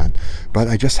poor man. But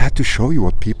I just had to show you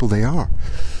what people they are.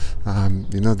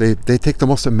 You know, they take the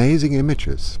most amazing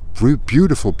images.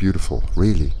 Beautiful, beautiful,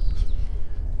 really.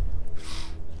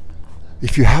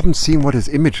 If you haven't seen what his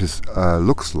images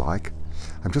looks like,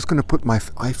 I'm just going to put my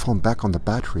iPhone back on the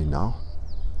battery now.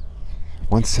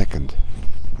 1 second.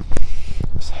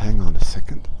 Just hang on a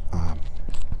second.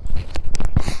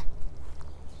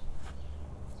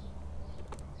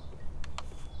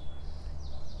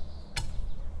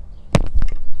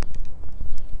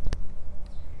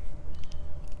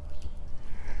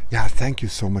 Yeah, thank you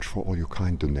so much for all your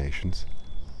kind donations.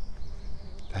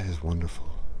 That is wonderful.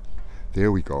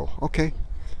 There we go. Okay.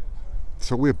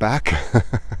 So we're back.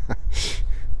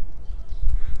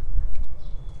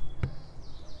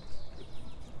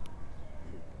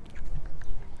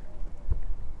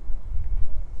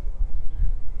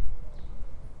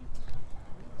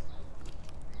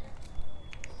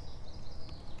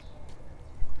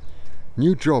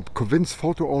 New job, convince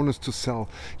photo owners to sell.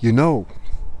 You know,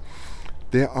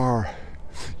 there are,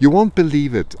 you won't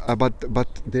believe it,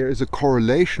 but there is a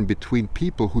correlation between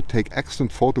people who take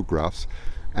excellent photographs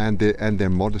and their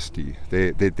modesty.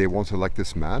 They want to like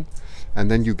this man,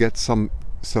 and then you get some.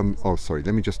 Oh, sorry.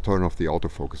 Let me just turn off the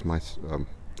autofocus.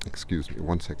 Excuse me.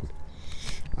 1 second.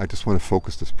 I just want to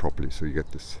focus this properly so you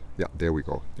get this. Yeah, there we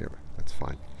go. There, that's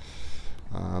fine.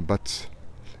 But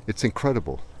it's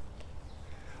incredible.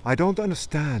 I don't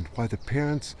understand why the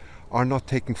parents are not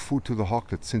taking food to the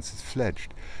hawklet since it's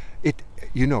fledged.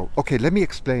 You know, okay, let me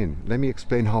explain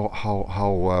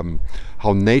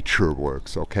how nature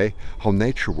works, okay? How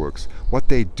nature works. What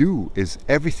they do is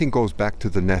everything goes back to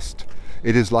the nest.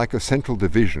 It is like a central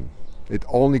division. It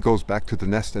only goes back to the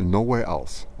nest and nowhere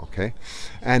else, okay?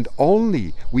 And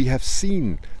only we have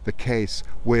seen the case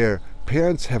where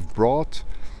parents have brought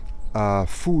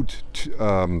food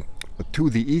to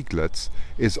the eaglets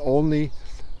is only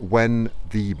when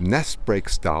the nest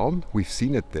breaks down. We've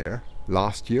seen it there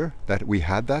last year that we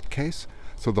had that case.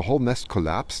 So the whole nest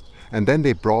collapsed and then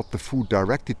they brought the food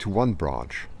directly to one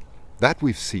branch. That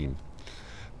we've seen.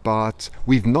 But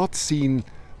we've not seen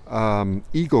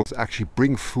eagles actually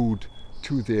bring food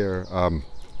to their,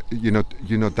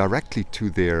 directly to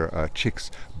their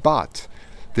chicks. But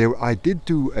I did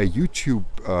do a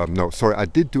I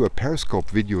did do a Periscope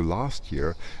video last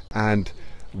year, and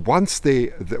once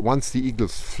the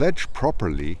eagles fledge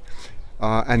properly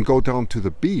and go down to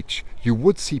the beach, you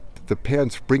would see the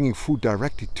parents bringing food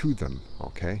directly to them,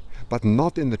 okay, but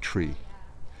not in the tree.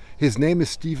 His name is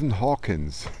Stephen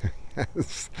Hawkins.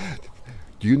 Yes.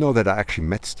 Do you know that I actually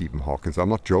met Stephen Hawkins? I'm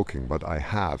not joking, but I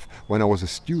have. When I was a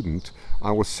student,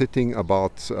 I was sitting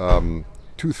about 2-3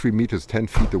 meters, 10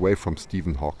 feet away from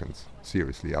Stephen Hawkins.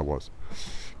 Seriously, I was,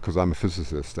 because I'm a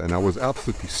physicist, and I was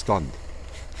absolutely stunned.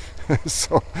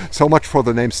 So much for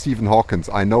the name Stephen Hawkins.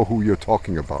 I know who you're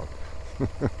talking about.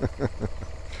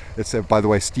 It's, by the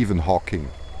way, Stephen Hawking.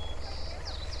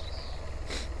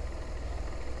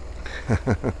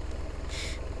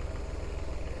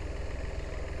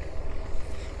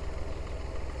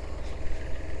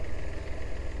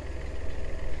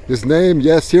 His name,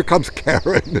 yes, here comes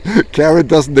Karen. Karen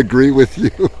doesn't agree with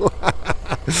you.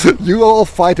 You all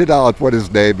fight it out what his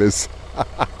name is.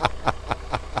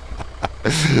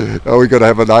 Oh, we're going to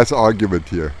have a nice argument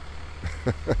here.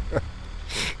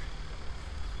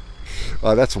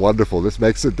 Oh, that's wonderful. This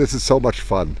is so much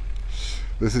fun.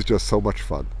 This is just so much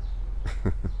fun.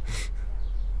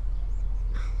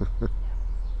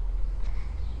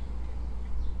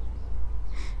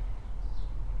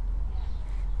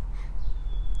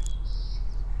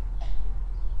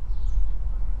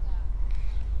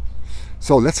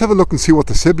 So let's have a look and see what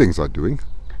the siblings are doing.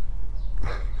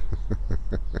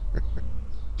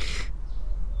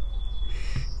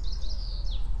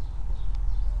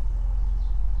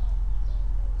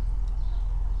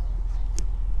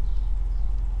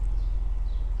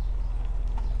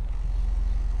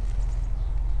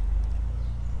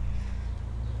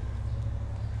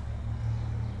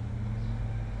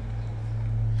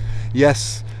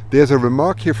 Yes, there's a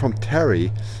remark here from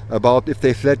Terry about if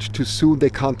they fledge too soon they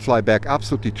can't fly back.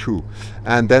 Absolutely true.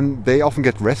 And then they often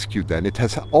get rescued then. That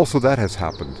has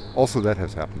happened. Also that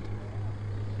has happened.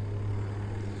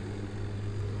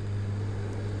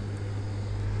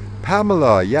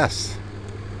 Pamela, yes.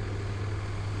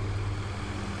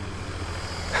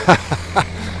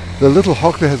 The little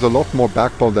hawklet has a lot more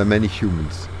backbone than many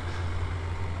humans.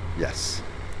 Yes.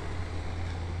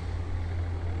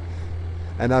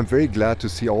 And I'm very glad to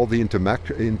see all the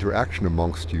interaction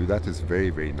amongst you. That is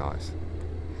very, very nice.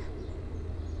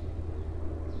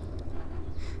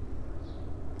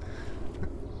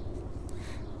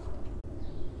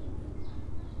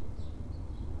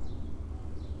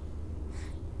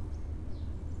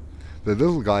 The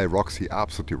little guy rocks, he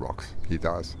absolutely rocks. He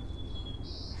does.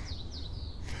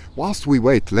 Whilst we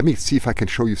wait, let me see if I can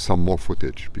show you some more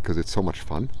footage, because it's so much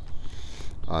fun.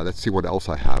 Let's see what else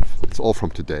I have. It's all from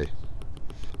today.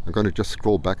 I'm going to just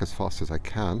scroll back as fast as I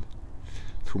can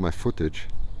through my footage,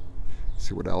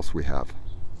 see what else we have.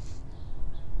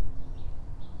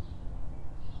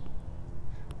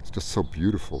 It's just so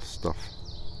beautiful stuff.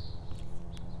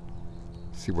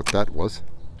 See what that was.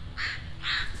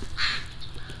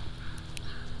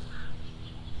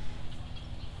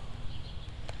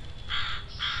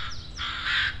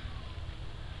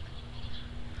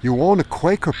 You own a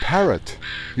Quaker parrot.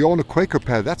 You own a Quaker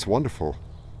parrot. That's wonderful.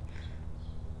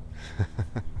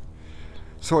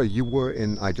 Sorry, you were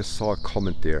in, I just saw a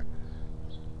comment there.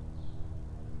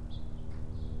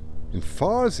 In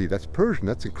Farsi, that's Persian,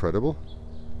 that's incredible.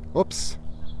 Oops.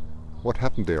 What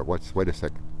happened there? Wait a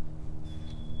sec.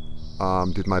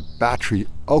 Did my battery,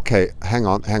 okay, hang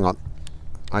on.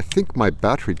 I think my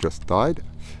battery just died,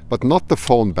 but not the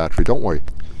phone battery, don't worry.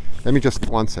 Let me just,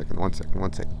 one second.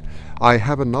 I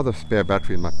have another spare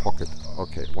battery in my pocket.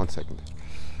 Okay, 1 second.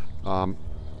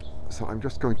 So I'm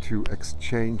just going to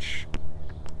exchange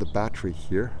the battery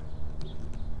here.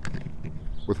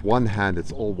 With one hand,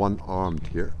 it's all one-armed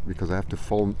here, because I have to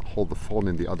hold the phone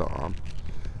in the other arm.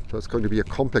 So it's going to be a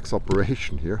complex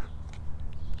operation here.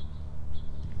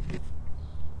 I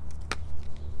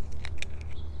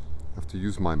have to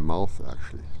use my mouth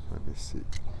actually. Let me see.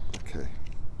 Okay.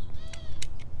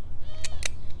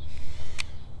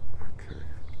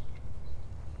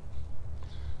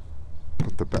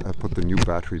 Put the new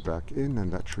battery back in,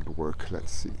 and that should work.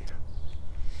 Let's see.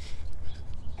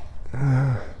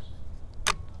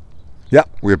 Yeah,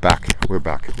 we're back. We're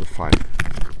fine.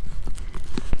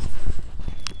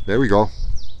 There we go.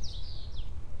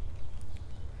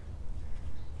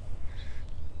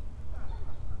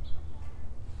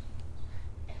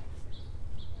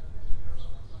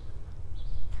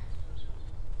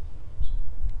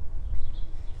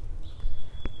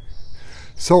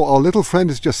 So our little friend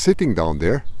is just sitting down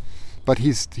there, but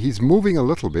he's moving a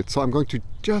little bit, so I'm going to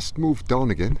just move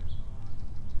down again.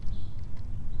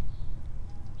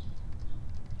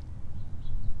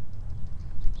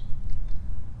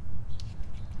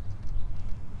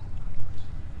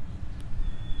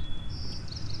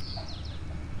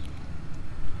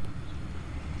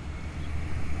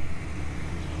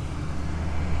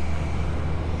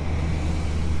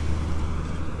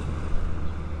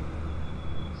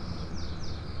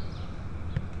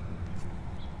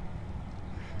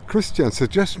 Christian,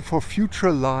 suggestion for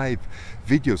future live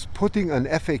videos, putting an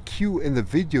FAQ in the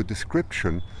video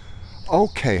description.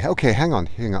 Okay, hang on.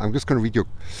 I'm just going to read you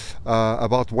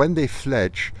about when they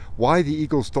fledge, why the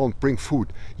eagles don't bring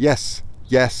food. Yes.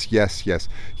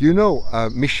 You know,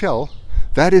 Michelle,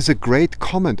 that is a great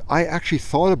comment. I actually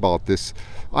thought about this.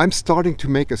 I'm starting to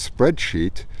make a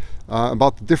spreadsheet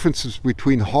about the differences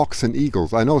between hawks and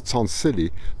eagles. I know it sounds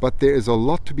silly, but there is a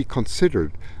lot to be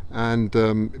considered, and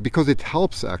because it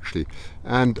helps actually.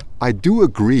 And I do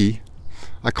agree,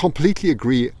 I completely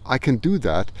agree, I can do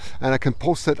that, and I can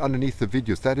post that underneath the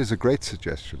videos. That is a great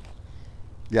suggestion.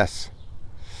 Yes.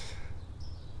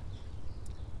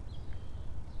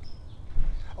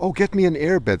 Oh, get me an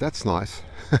airbed, that's nice.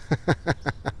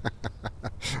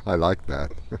 I like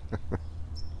that.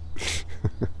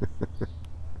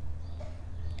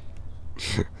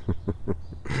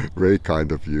 Very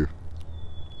kind of you.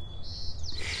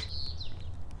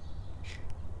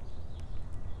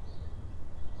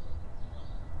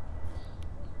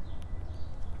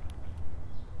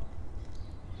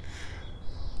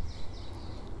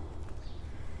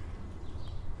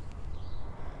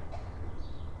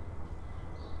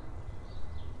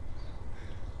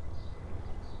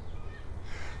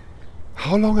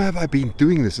 How long have I been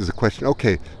doing this is a question.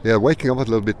 Okay, yeah, waking up a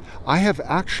little bit. I have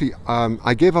actually,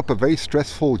 I gave up a very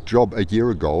stressful job a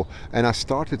year ago, and I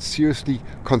started seriously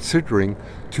considering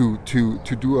to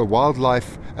do a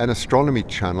wildlife and astronomy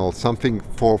channel, something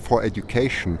for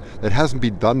education that hasn't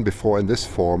been done before in this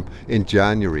form, in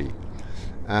January.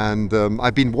 And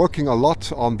I've been working a lot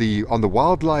on the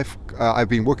wildlife. I've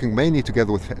been working mainly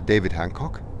together with David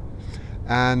Hancock,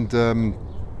 and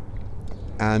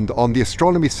on the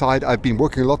astronomy side, I've been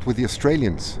working a lot with the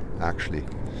Australians, actually.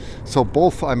 So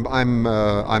both, I'm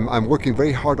working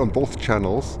very hard on both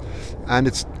channels, and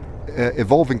it's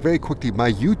evolving very quickly.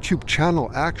 My YouTube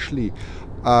channel actually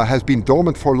has been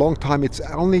dormant for a long time. It's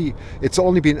only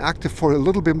been active for a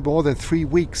little bit more than 3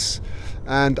 weeks,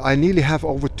 and I nearly have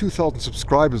over 2,000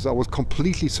 subscribers. I was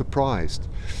completely surprised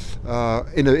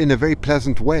in a very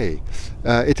pleasant way.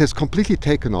 It has completely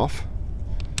taken off.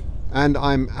 And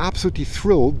I'm absolutely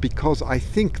thrilled because I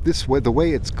think this way, the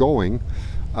way it's going,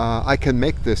 I can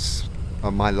make this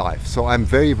my life. So I'm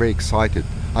very, very excited.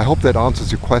 I hope that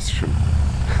answers your question.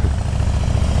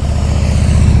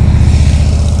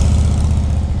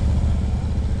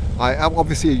 I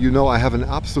obviously, you know, I have an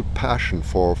absolute passion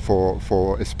for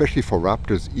especially for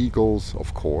raptors, eagles,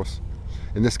 of course.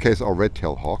 In this case, our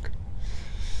red-tailed hawk.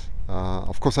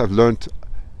 Of course, I've learned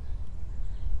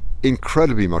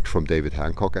incredibly much from David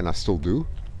Hancock, and I still do,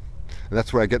 and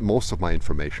that's where I get most of my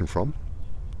information from,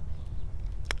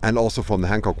 and also from the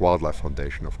Hancock Wildlife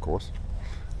Foundation, of course.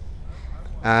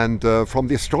 And from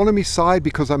the astronomy side,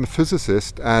 because I'm a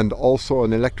physicist and also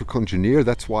an electrical engineer,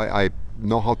 that's why I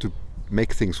know how to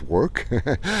make things work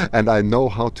and I know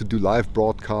how to do live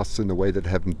broadcasts in a way that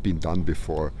haven't been done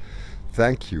before.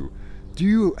 Thank you. Do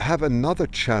you have another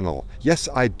channel? Yes,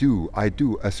 I do,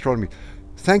 astronomy.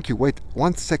 Thank you. Wait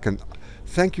 1 second.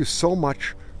 Thank you so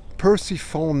much,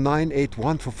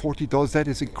 Persephone981 for $40. That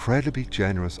is incredibly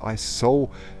generous. I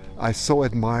so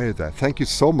admire that. Thank you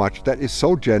so much. That is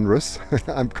so generous.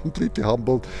 I'm completely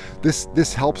humbled.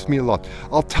 This helps me a lot.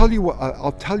 I'll tell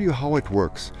you how it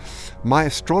works. My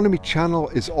astronomy channel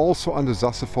is also under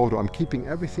Zasaphoto. I'm keeping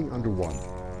everything under one.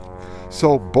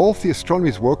 So both the astronomy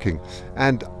is working,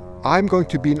 and I'm going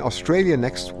to be in Australia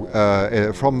next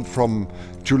from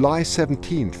July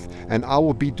 17th, and I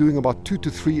will be doing about 2 to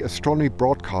 3 astronomy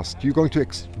broadcasts. You're going to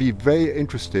be very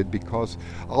interested because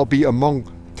I'll be among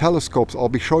telescopes. I'll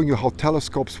be showing you how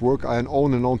telescopes work. I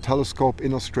own an own telescope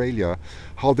in Australia,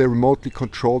 how they're remotely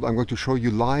controlled. I'm going to show you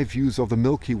live views of the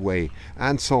Milky Way,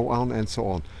 and so on and so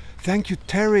on. Thank you,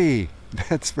 Terry.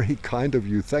 That's very kind of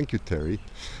you. Thank you, Terry.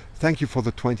 Thank you for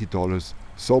the $20.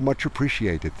 So much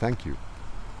appreciated. Thank you.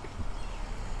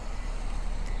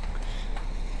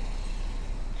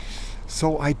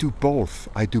 So I do both.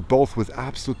 I do both with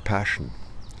absolute passion,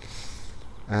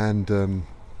 and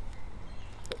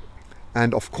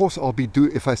of course I'll be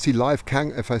if I see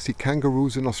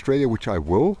kangaroos in Australia, which I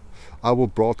will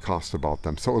broadcast about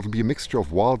them. So it'll be a mixture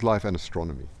of wildlife and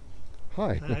astronomy.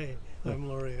 Hi. Hi. I'm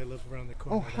Laurie. I live around the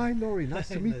corner. Oh, hi, Laurie. Nice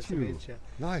to meet Nice you. to meet you.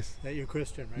 Nice. You're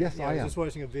Christian, right? Yes, yeah, I was am. just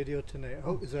watching a video tonight.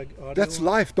 Oh, is that audio? That's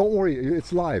live. Don't worry.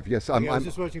 It's live. Yes, I was I'm.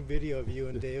 just watching video of you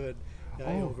and David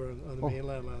Oh. over on the Oh.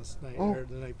 mainland last night, Oh. or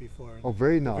the night before. Oh,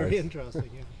 very nice. Very interesting,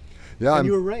 yeah. Yeah, And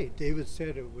you were right. David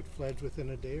said it would fledge within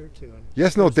a day or two. And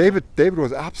yes, no, Chris- David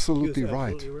was he was absolutely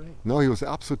right. absolutely right. No, he was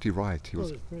absolutely right. He Oh, was.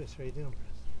 there's Chris. How you doing,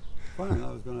 Fine,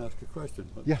 I was going to ask a question.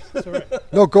 But Yeah. Chris? It's all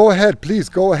right. No, go ahead, please.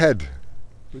 Go ahead.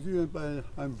 Would you,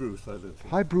 I'm Bruce, I live here.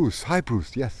 Hi, Bruce. Hi,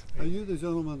 Bruce. Yes. Are you the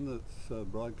gentleman that's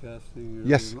broadcasting early,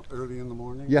 Yes. early in the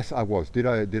morning? Yes, I was. Did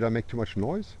I make too much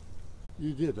noise?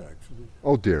 You did, actually.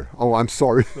 Oh dear. Oh, I'm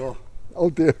sorry. So Oh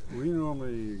dear. we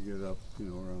normally get up,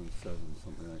 around 7,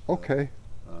 something like that. Okay.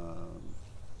 I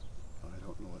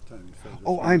don't know what time you said. this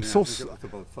Oh, morning. I'm so I think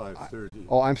it was about 5:30.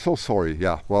 Oh, I'm so sorry.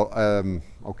 Yeah. Well,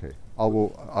 okay. I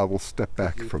will step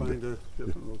back Did you from find the. a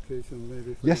different location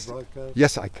maybe for Yes. the broadcast?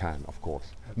 Yes, I can, of course.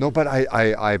 No, but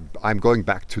I'm going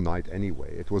back tonight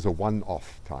anyway. It was a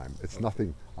one-off time. It's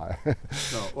nothing. No,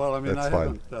 well, I mean, That's I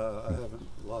fine. haven't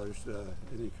lodged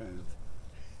any kind of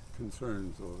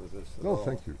concerns over this at No, all.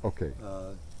 thank you. Okay.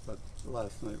 But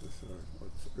last night was, or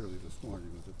what's early this morning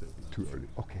was a bit much. Too early.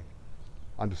 Okay.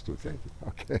 Understood. Thank you.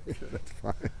 Okay. That's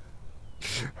fine.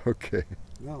 Okay.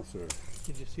 No, sir.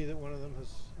 Did you see that one of them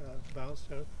has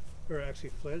bounced out, or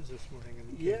actually fled this morning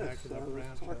and came Yes, back to I that was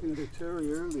ranch? talking to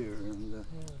Terry earlier, and Yeah.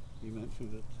 he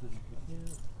mentioned it.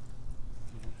 Yeah.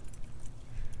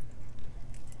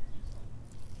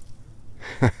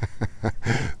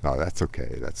 No, that's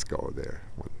okay. Let's go there.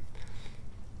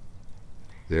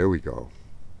 There we go.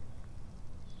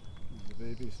 Is the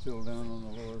baby still down on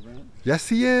the lower branch? Yes,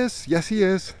 he is. Yes, he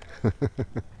is. I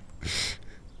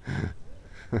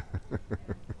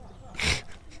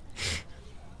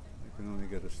can only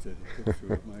get a steady picture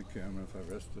with my camera if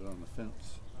I rest it on the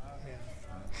fence. Yeah.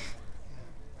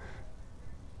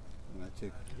 And I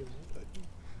take, got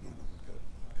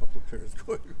a couple of pairs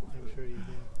going. I'm sure you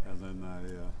do. And then I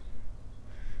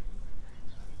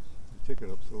take it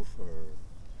up so far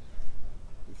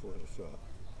before the shot.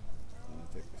 And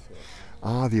I take the shot.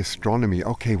 Ah, the astronomy.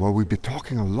 Okay, well, we'll be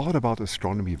talking a lot about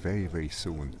astronomy very, very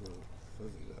soon. A little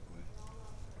fuzzy that way.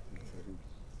 And if I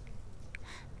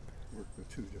can work with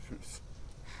two different,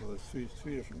 well, there's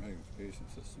three different magnification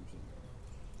systems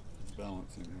and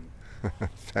balancing them.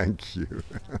 Thank you.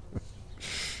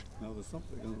 Now there's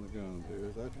something on the ground there.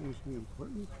 Is that anything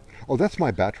important? Oh, that's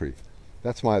my battery.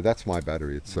 That's my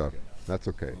battery. It's that's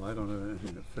okay. Well, I don't have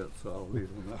anything that fits, so I'll leave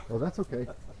them out. Oh, that's okay. I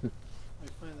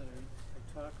find that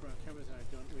I talk around cameras and I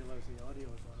don't realize the audio is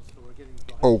on, so we're getting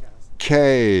broadcast.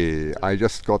 Okay, I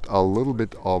just got a little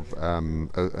bit of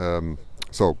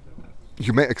so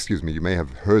you may have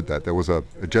heard that there was a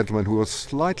gentleman who was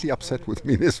slightly upset with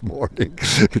me this morning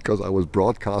because I was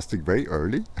broadcasting very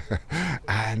early,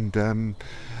 and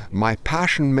my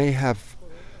passion may have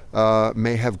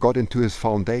got into his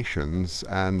foundations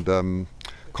and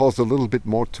caused a little bit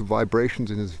more to vibrations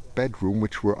in his bedroom,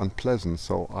 which were unpleasant.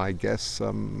 So I guess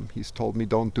he's told me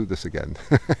don't do this again.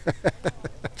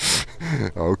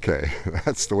 Okay,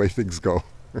 that's the way things go.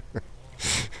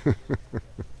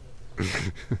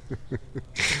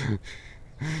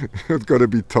 It's gonna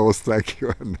be toast, thank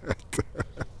you, Annette.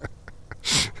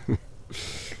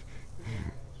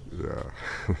 Yeah.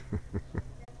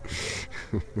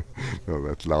 No,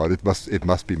 that's loud. It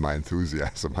must be my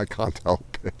enthusiasm. I can't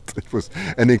help it. It was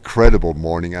an incredible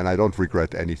morning, and I don't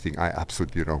regret anything. I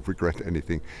absolutely don't regret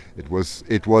anything. It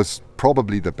was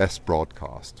probably the best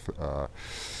broadcast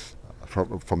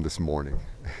from this morning.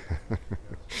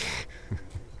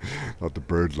 Not the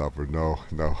bird lover, no.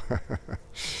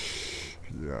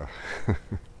 Yeah.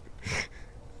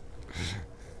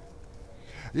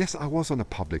 Yes, I was on a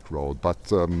public road, but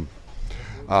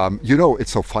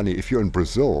it's so funny. If you're in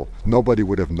Brazil, nobody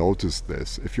would have noticed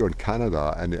this. If you're in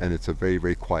Canada and it's a very,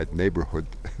 very quiet neighborhood,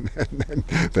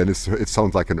 then it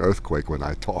sounds like an earthquake when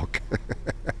I talk.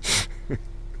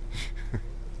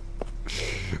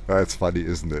 That's funny,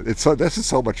 isn't it? This is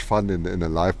so much fun in a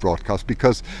live broadcast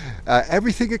because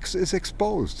everything is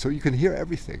exposed, so you can hear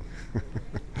everything.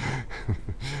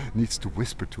 Needs to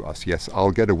whisper to us. Yes,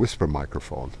 I'll get a whisper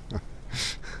microphone.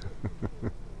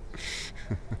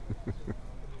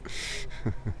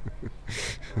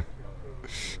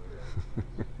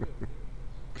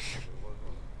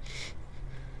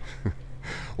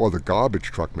 Well, the garbage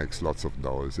truck makes lots of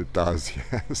noise. It does,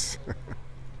 yes.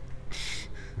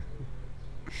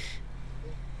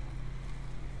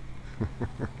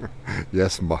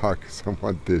 Yes, Mark,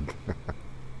 someone did.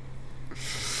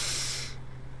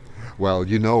 Well,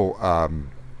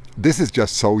 this is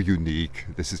just so unique.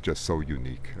 This is just so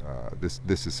unique.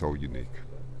 This is so unique.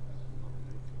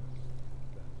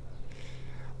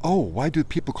 Oh, why do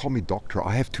people call me doctor?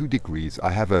 I have 2 degrees.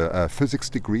 I have a physics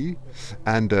degree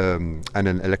and an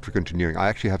electrical engineering. I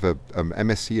actually have a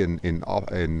MSc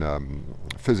in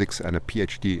physics and a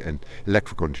PhD in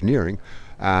electrical engineering,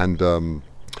 and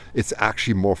it's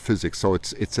actually more physics. So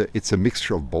it's a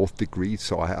mixture of both degrees.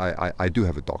 So I do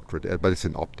have a doctorate, but it's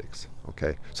in optics.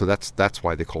 Okay, so that's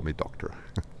why they call me doctor.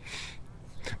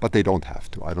 But they don't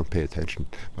have to. I don't pay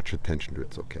much attention to it.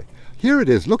 It's okay. Here it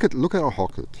is. Look at our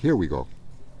hawklet. Here we go.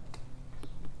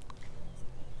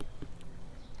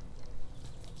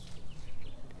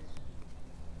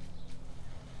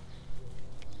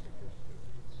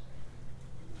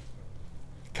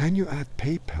 Can you add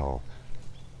PayPal?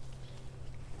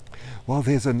 Well,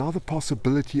 there's another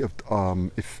possibility of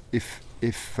if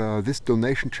this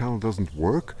donation channel doesn't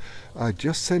work,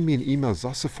 just send me an email,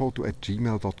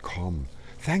 zassefoto@gmail.com.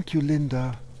 Thank you,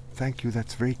 Linda. Thank you.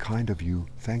 That's very kind of you.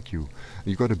 Thank you.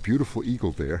 You got a beautiful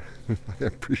eagle there. I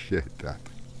appreciate that.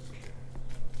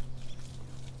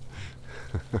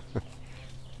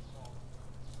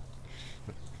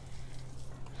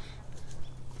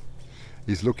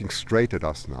 He's looking straight at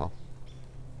us now.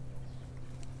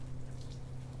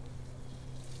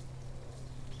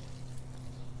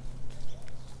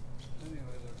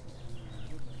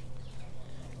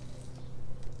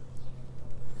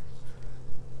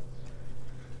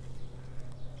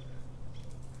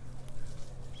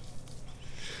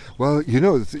 Well, you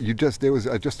know, there was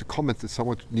just a comment that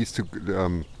someone needs to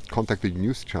contact the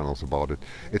news channels about it.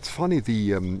 It's funny,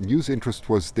 the news interest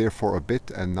was there for a bit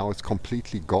and now it's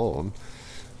completely gone.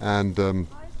 And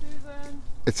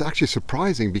it's actually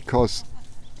surprising because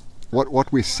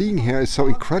what we're seeing here is so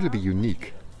incredibly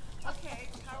unique. Okay,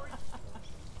 Howard.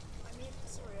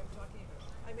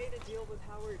 I made a deal with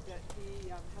Howard that he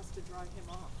has to drive him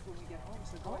off when we get home,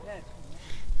 so go ahead.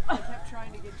 I kept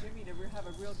trying to get Jimmy to have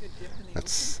a real good dip in the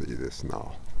Let's see this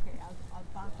now. Okay, I'll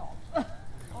back off.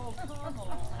 Oh, come on.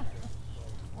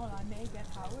 Well, I may get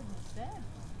Howard instead.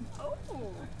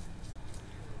 Oh.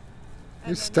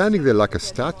 You're standing there like a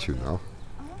statue now.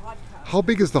 How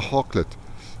big is the hawklet?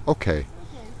 Okay.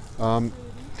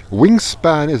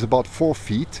 Wingspan is about 4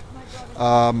 feet.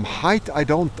 Height, I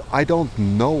don't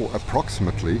know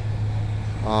approximately.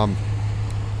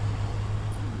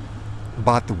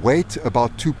 But weight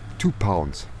about 2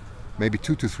 pounds, maybe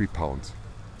 2 to 3 pounds.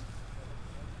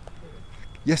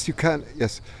 Yes, you can.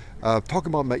 Yes. Talk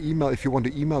about my email. If you want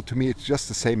to email to me, it's just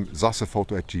the same,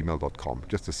 zassefoto@gmail.com,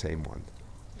 just the same one.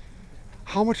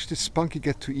 How much did Spunky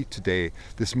get to eat today?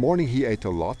 This morning he ate a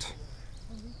lot,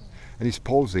 and he's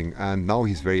posing, and now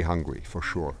he's very hungry, for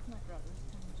sure.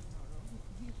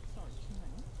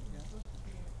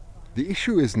 The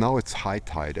issue is now it's high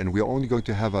tide, and we're only going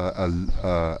to have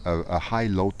a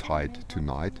high-low tide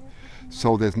tonight,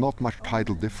 so there's not much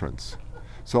tidal difference.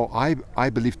 So I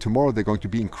believe tomorrow they're going to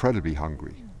be incredibly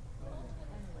hungry.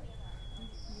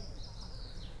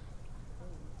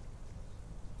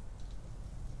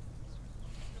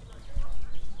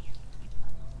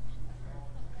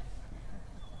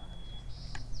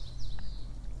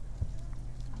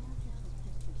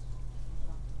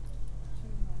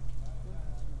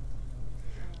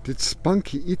 Did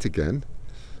Spunky eat again?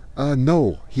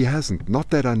 No, he hasn't. Not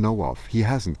that I know of. He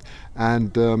hasn't.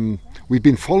 And we've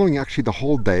been following actually the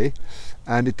whole day,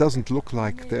 and it doesn't look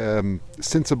like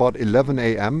since about 11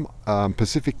 a.m.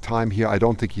 Pacific time here, I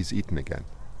don't think he's eaten again.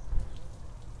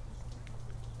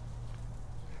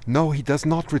 No, he does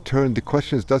not return. The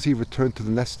question is, does he return to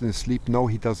the nest in his sleep? No,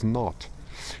 he does not.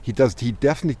 He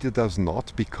definitely does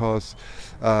not, because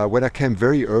when I came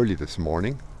very early this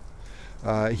morning,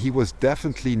 he was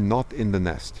definitely not in the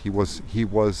nest. He was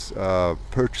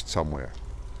perched somewhere,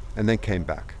 and then came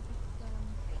back.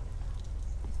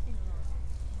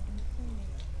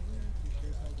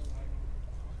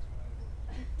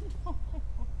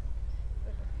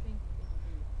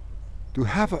 Do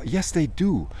have a, yes, they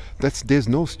do. There's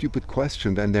no stupid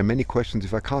question, and there are many questions.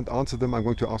 If I can't answer them, I'm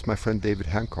going to ask my friend David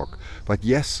Hancock. But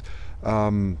yes.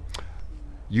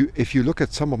 If you look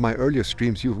at some of my earlier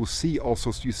streams, you will see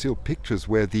also pictures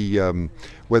where the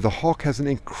hawk has an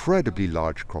incredibly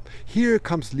large crop. Here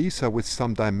comes Lisa with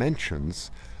some dimensions.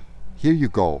 Here you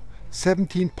go.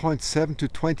 17.7 to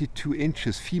 22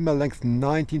 inches, female length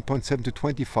 19.7 to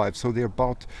 25. So they're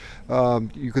about,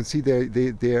 you can see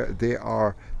they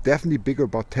are definitely bigger,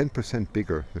 about 10%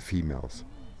 bigger, the females.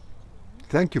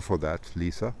 Thank you for that,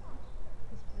 Lisa.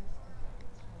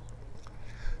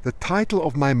 The title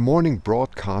of my morning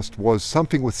broadcast was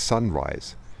something with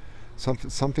sunrise.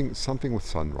 Something with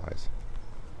sunrise.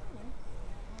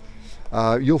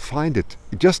 You'll find it.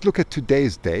 Just look at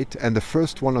today's date and the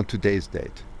first one on today's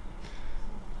date.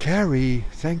 Carrie,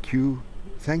 thank you.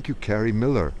 Thank you, Carrie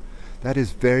Miller. That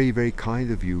is very, very kind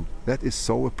of you. That is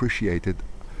so appreciated.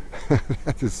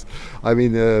 That is, I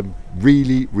mean,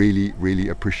 really, really, really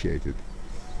appreciated.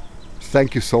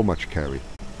 Thank you so much, Carrie.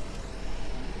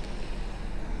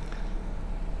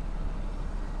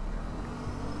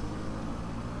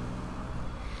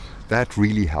 That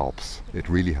really helps. It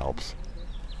really helps.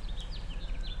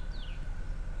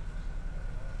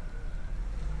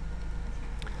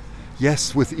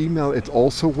 Yes, with email it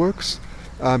also works.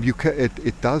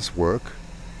 It does work.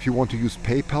 If you want to use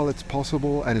PayPal, it's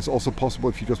possible, and it's also possible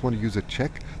if you just want to use a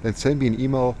check, then send me an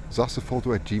email,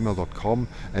 zassefoto@gmail.com,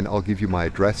 and I'll give you my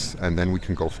address, and then we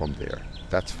can go from there.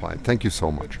 That's fine. Thank you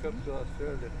so much.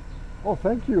 Oh,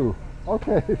 thank you.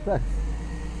 Okay, thanks.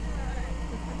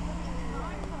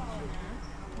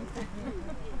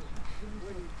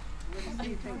 What do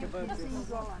you think about this?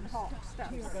 Got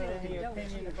any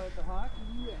opinion about the hawk?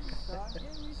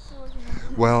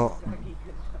 Well,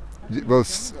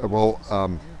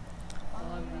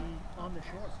 On the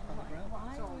shore, on the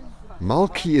ground.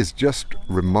 Malky is just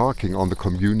remarking on the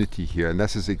community here, and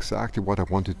this is exactly what I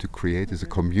wanted to create, is a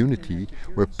community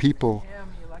where people,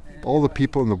 all the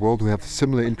people in the world who have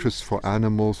similar interests for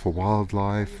animals, for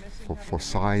wildlife, for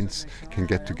science, can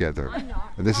get together.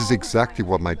 And this is exactly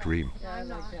what my dream.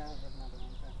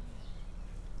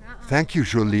 Thank you,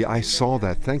 Julie. I saw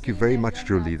that. Thank you very much,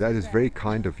 Julie. That is very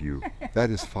kind of you. That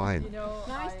is fine.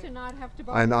 Nice to not have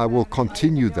to And I will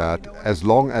continue that as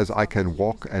long as I can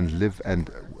walk and live and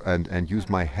use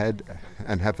my head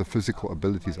and have the physical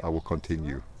abilities. I will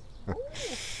continue. And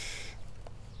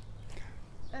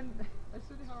I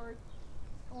said, Howard,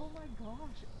 oh my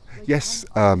gosh. Yes,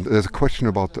 there's a question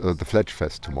about the Fledge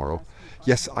Fest tomorrow.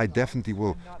 Yes, I definitely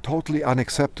will. Totally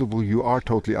unacceptable. You are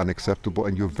totally unacceptable,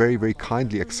 and you're very, very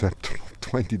kindly acceptable.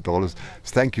 $20.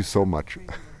 Thank you so much.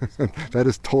 That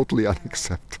is totally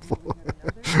unacceptable.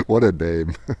 What a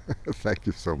name. Thank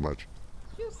you so much.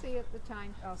 You'll see at the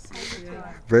time. I'll see you.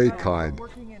 Very kind.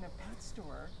 Working in a pet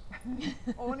store,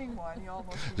 owning one, you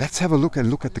almost. Let's have a look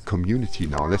at the community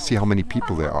now. Let's see how many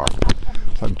people there are.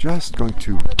 So I'm just going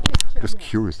to, just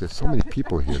curious. There's so many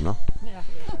people here now.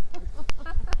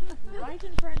 Right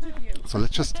in front of you. So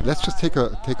let's just take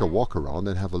a walk around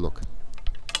and have a look.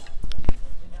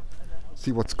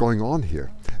 See what's going on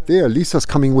here. There, Lisa's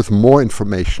coming with more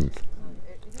information.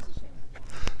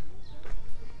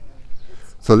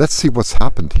 So let's see what's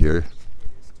happened here.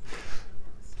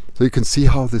 So you can see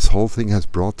how this whole thing has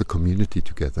brought the community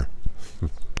together.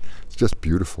 It's just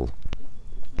beautiful.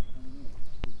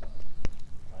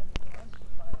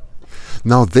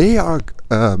 Now they are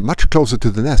much closer to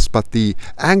the nest, but the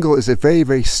angle is very,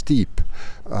 very steep.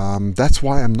 That's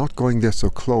why I'm not going there so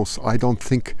close. I don't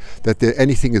think that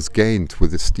anything is gained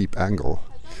with this steep angle.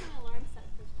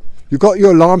 You got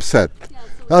your alarm set?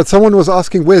 Someone was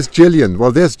asking, where's Jillian?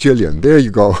 Well, there's Jillian. There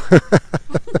you go.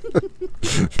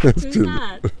 There's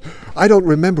Jillian. I don't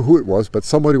remember who it was, but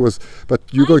somebody was. But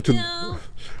you're going to. Bill.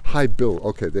 Hi, Bill.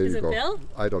 Okay, there Is you it go. Bill?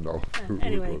 I don't know. Who it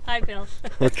Anyway, was. hi Bill.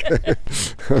 Okay.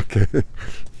 Okay.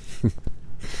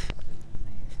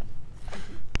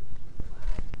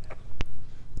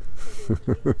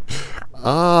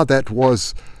 that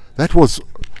was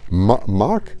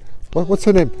Mark. What's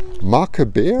her name? Mark a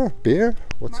Bear? Bear?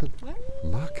 What's her?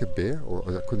 Mark a Bear? Or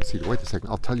I couldn't see it. Wait a second.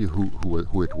 I'll tell you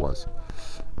who it was.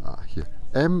 Here.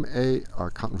 I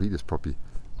can't read this properly.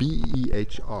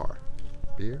 B-E-H-R.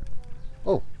 Bear.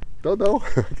 Oh, don't know.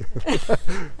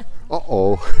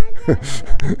 Uh-oh.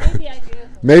 Maybe I do.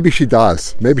 Maybe she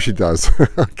does. Maybe she does.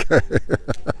 Okay.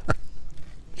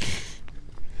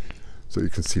 So you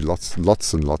can see lots and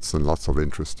lots and lots of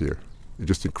interest here. It's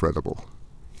just incredible.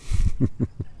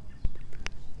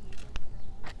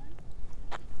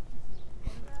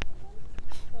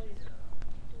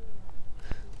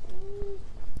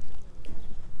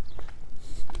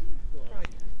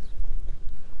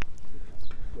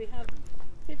 We have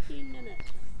 15 minutes.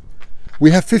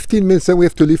 We have 15 minutes, then we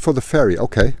have to leave for the ferry.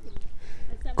 Okay.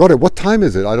 Got it. What time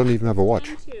is it? I don't even have a watch.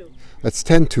 10 to. It's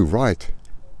 10 to, right.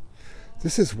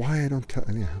 This is why I don't tell.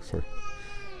 Anyhow, sorry.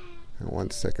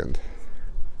 1 second.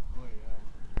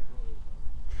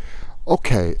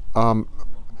 Okay.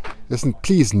 Listen,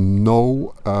 please,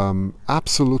 no,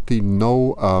 absolutely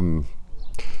no,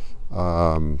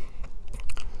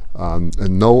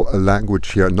 no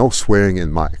language here, no swearing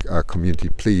in my community,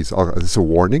 please. This is a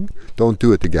warning. Don't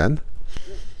do it again.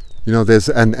 You know,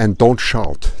 and don't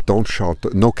shout. Don't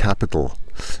shout. No capital.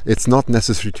 It's not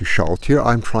necessary to shout here.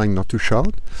 I'm trying not to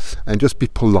shout, and just be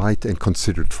polite and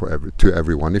considerate to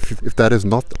everyone. If that is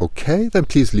not okay, then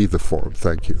please leave the forum.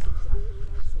 Thank you.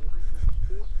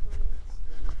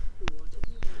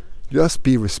 Just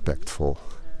be respectful.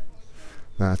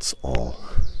 That's all.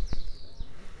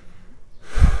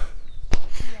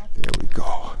 There we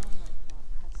go.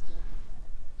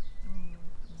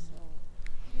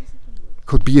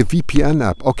 Could be a VPN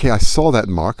app. Okay, I saw that,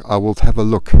 Mark. I will have a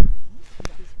look.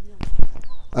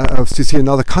 To see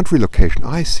another country location.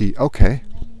 I see. Okay.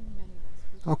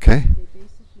 Okay.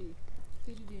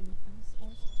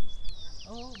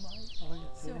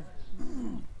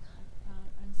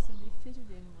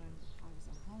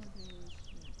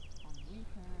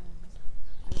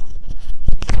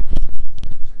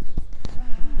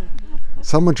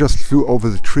 Someone just flew over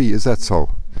the tree. Is that so?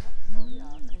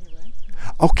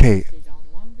 Okay.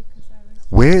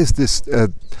 Where is this?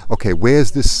 Okay, where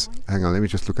is this? Hang on, let me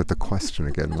just look at the question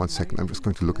again. 1 second. I'm just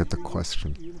going to look at the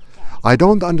question. I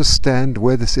don't understand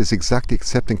where this is exactly,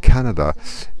 except in Canada.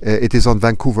 It is on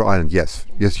Vancouver Island. Yes,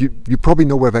 yes. You probably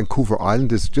know where Vancouver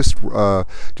Island is. Just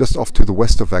off to the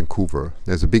west of Vancouver.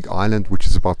 There's a big island which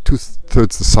is about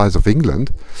 2/3 the size of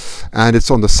England, and it's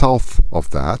on the south of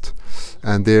that.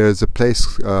 And there's a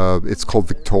place. It's called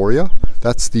Victoria.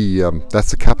 That's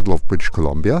the capital of British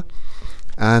Columbia,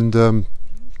 and the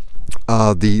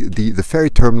ferry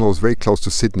terminal is very close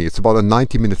to Sydney. It's about a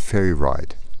 90-minute ferry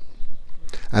ride.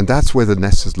 And that's where the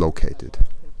nest is located.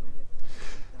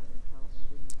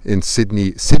 In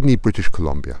Sydney, British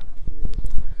Columbia.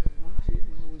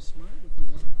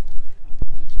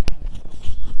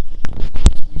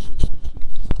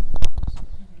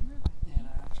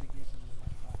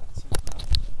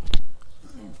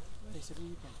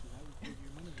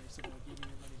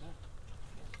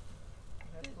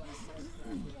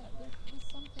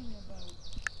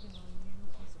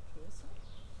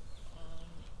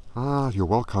 Ah, you're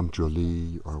welcome, Jolie.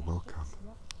 You are welcome.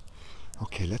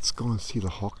 Okay, let's go and see the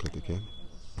hawklet again.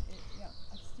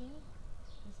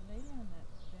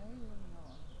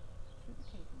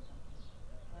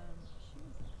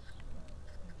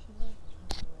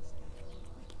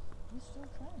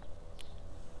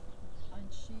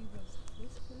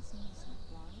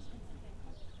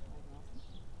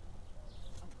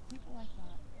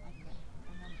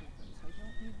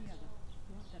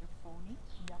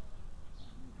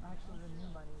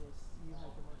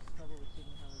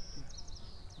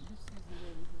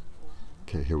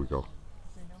 Okay, here we go.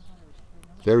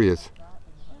 There he is.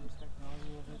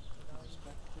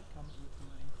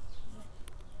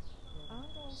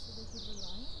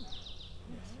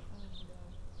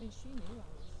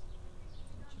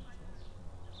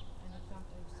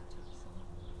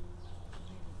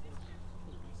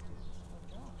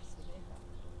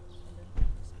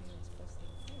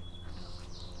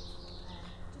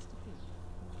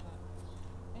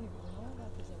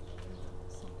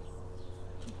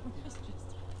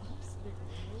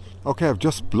 Okay, I've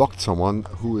just blocked someone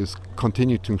who is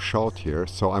continuing to shout here,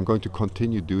 so I'm going to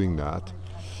continue doing that.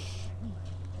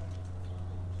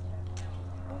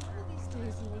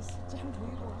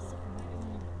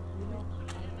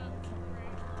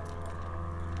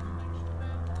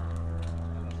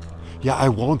 Yeah, I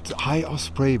won't. Hi,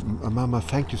 Osprey, Mama,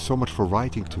 thank you so much for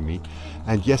writing to me.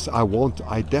 And yes, I won't.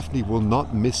 I definitely will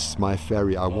not miss my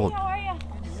ferry. I won't.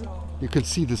 You can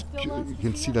see this. You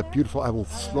can see that beautiful. I will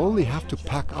slowly have to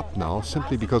pack up now,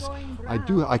 simply because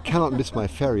I cannot miss my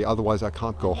ferry. Otherwise, I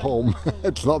can't go home.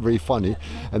 It's not very funny.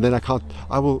 And then I can't.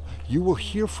 You will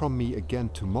hear from me again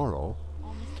tomorrow.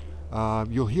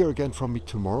 You'll hear again from me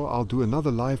tomorrow. I'll do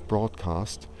another live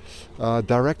broadcast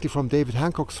directly from David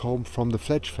Hancock's home from the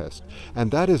Fledge Fest, and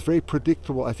that is very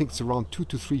predictable. I think it's around 2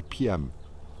 to 3 p.m.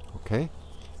 Okay,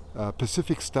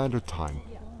 Pacific Standard Time.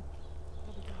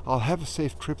 I'll have a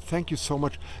safe trip. Thank you so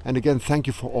much, and again, thank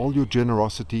you for all your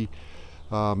generosity.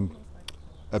 A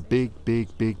big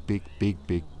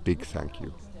thank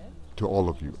you to all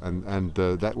of you, and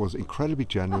that was incredibly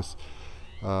generous.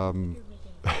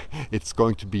 It's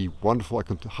going to be wonderful.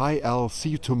 Hi Al, see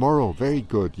you tomorrow. Very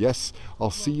good. Yes,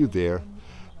 I'll see you there.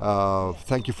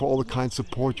 Thank you for all the kind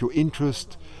support, your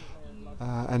interest,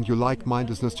 and your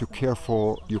like-mindedness. You care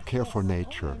for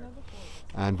nature,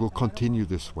 and we'll continue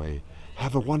this way.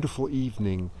 Have a wonderful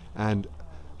evening, and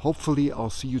hopefully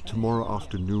I'll see you tomorrow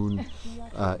afternoon,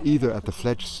 either at the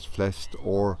Fledge Fest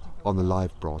or on the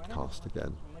live broadcast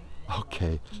again.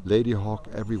 Okay, Lady Hawk,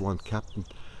 everyone, Captain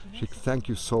Chick, thank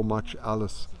you so much.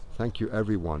 Alice, thank you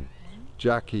everyone.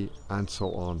 Jackie, and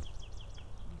so on.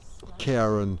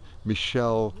 Karen,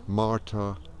 Michelle,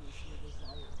 Marta,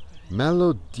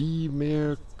 Melody,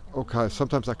 okay,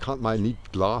 sometimes I need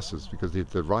glasses because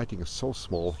the writing is so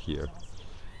small here.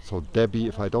 So Debbie,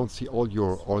 if I don't see all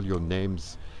your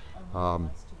names,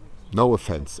 no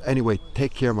offense. Anyway,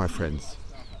 take care, my friends.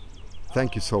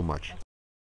 Thank you so much.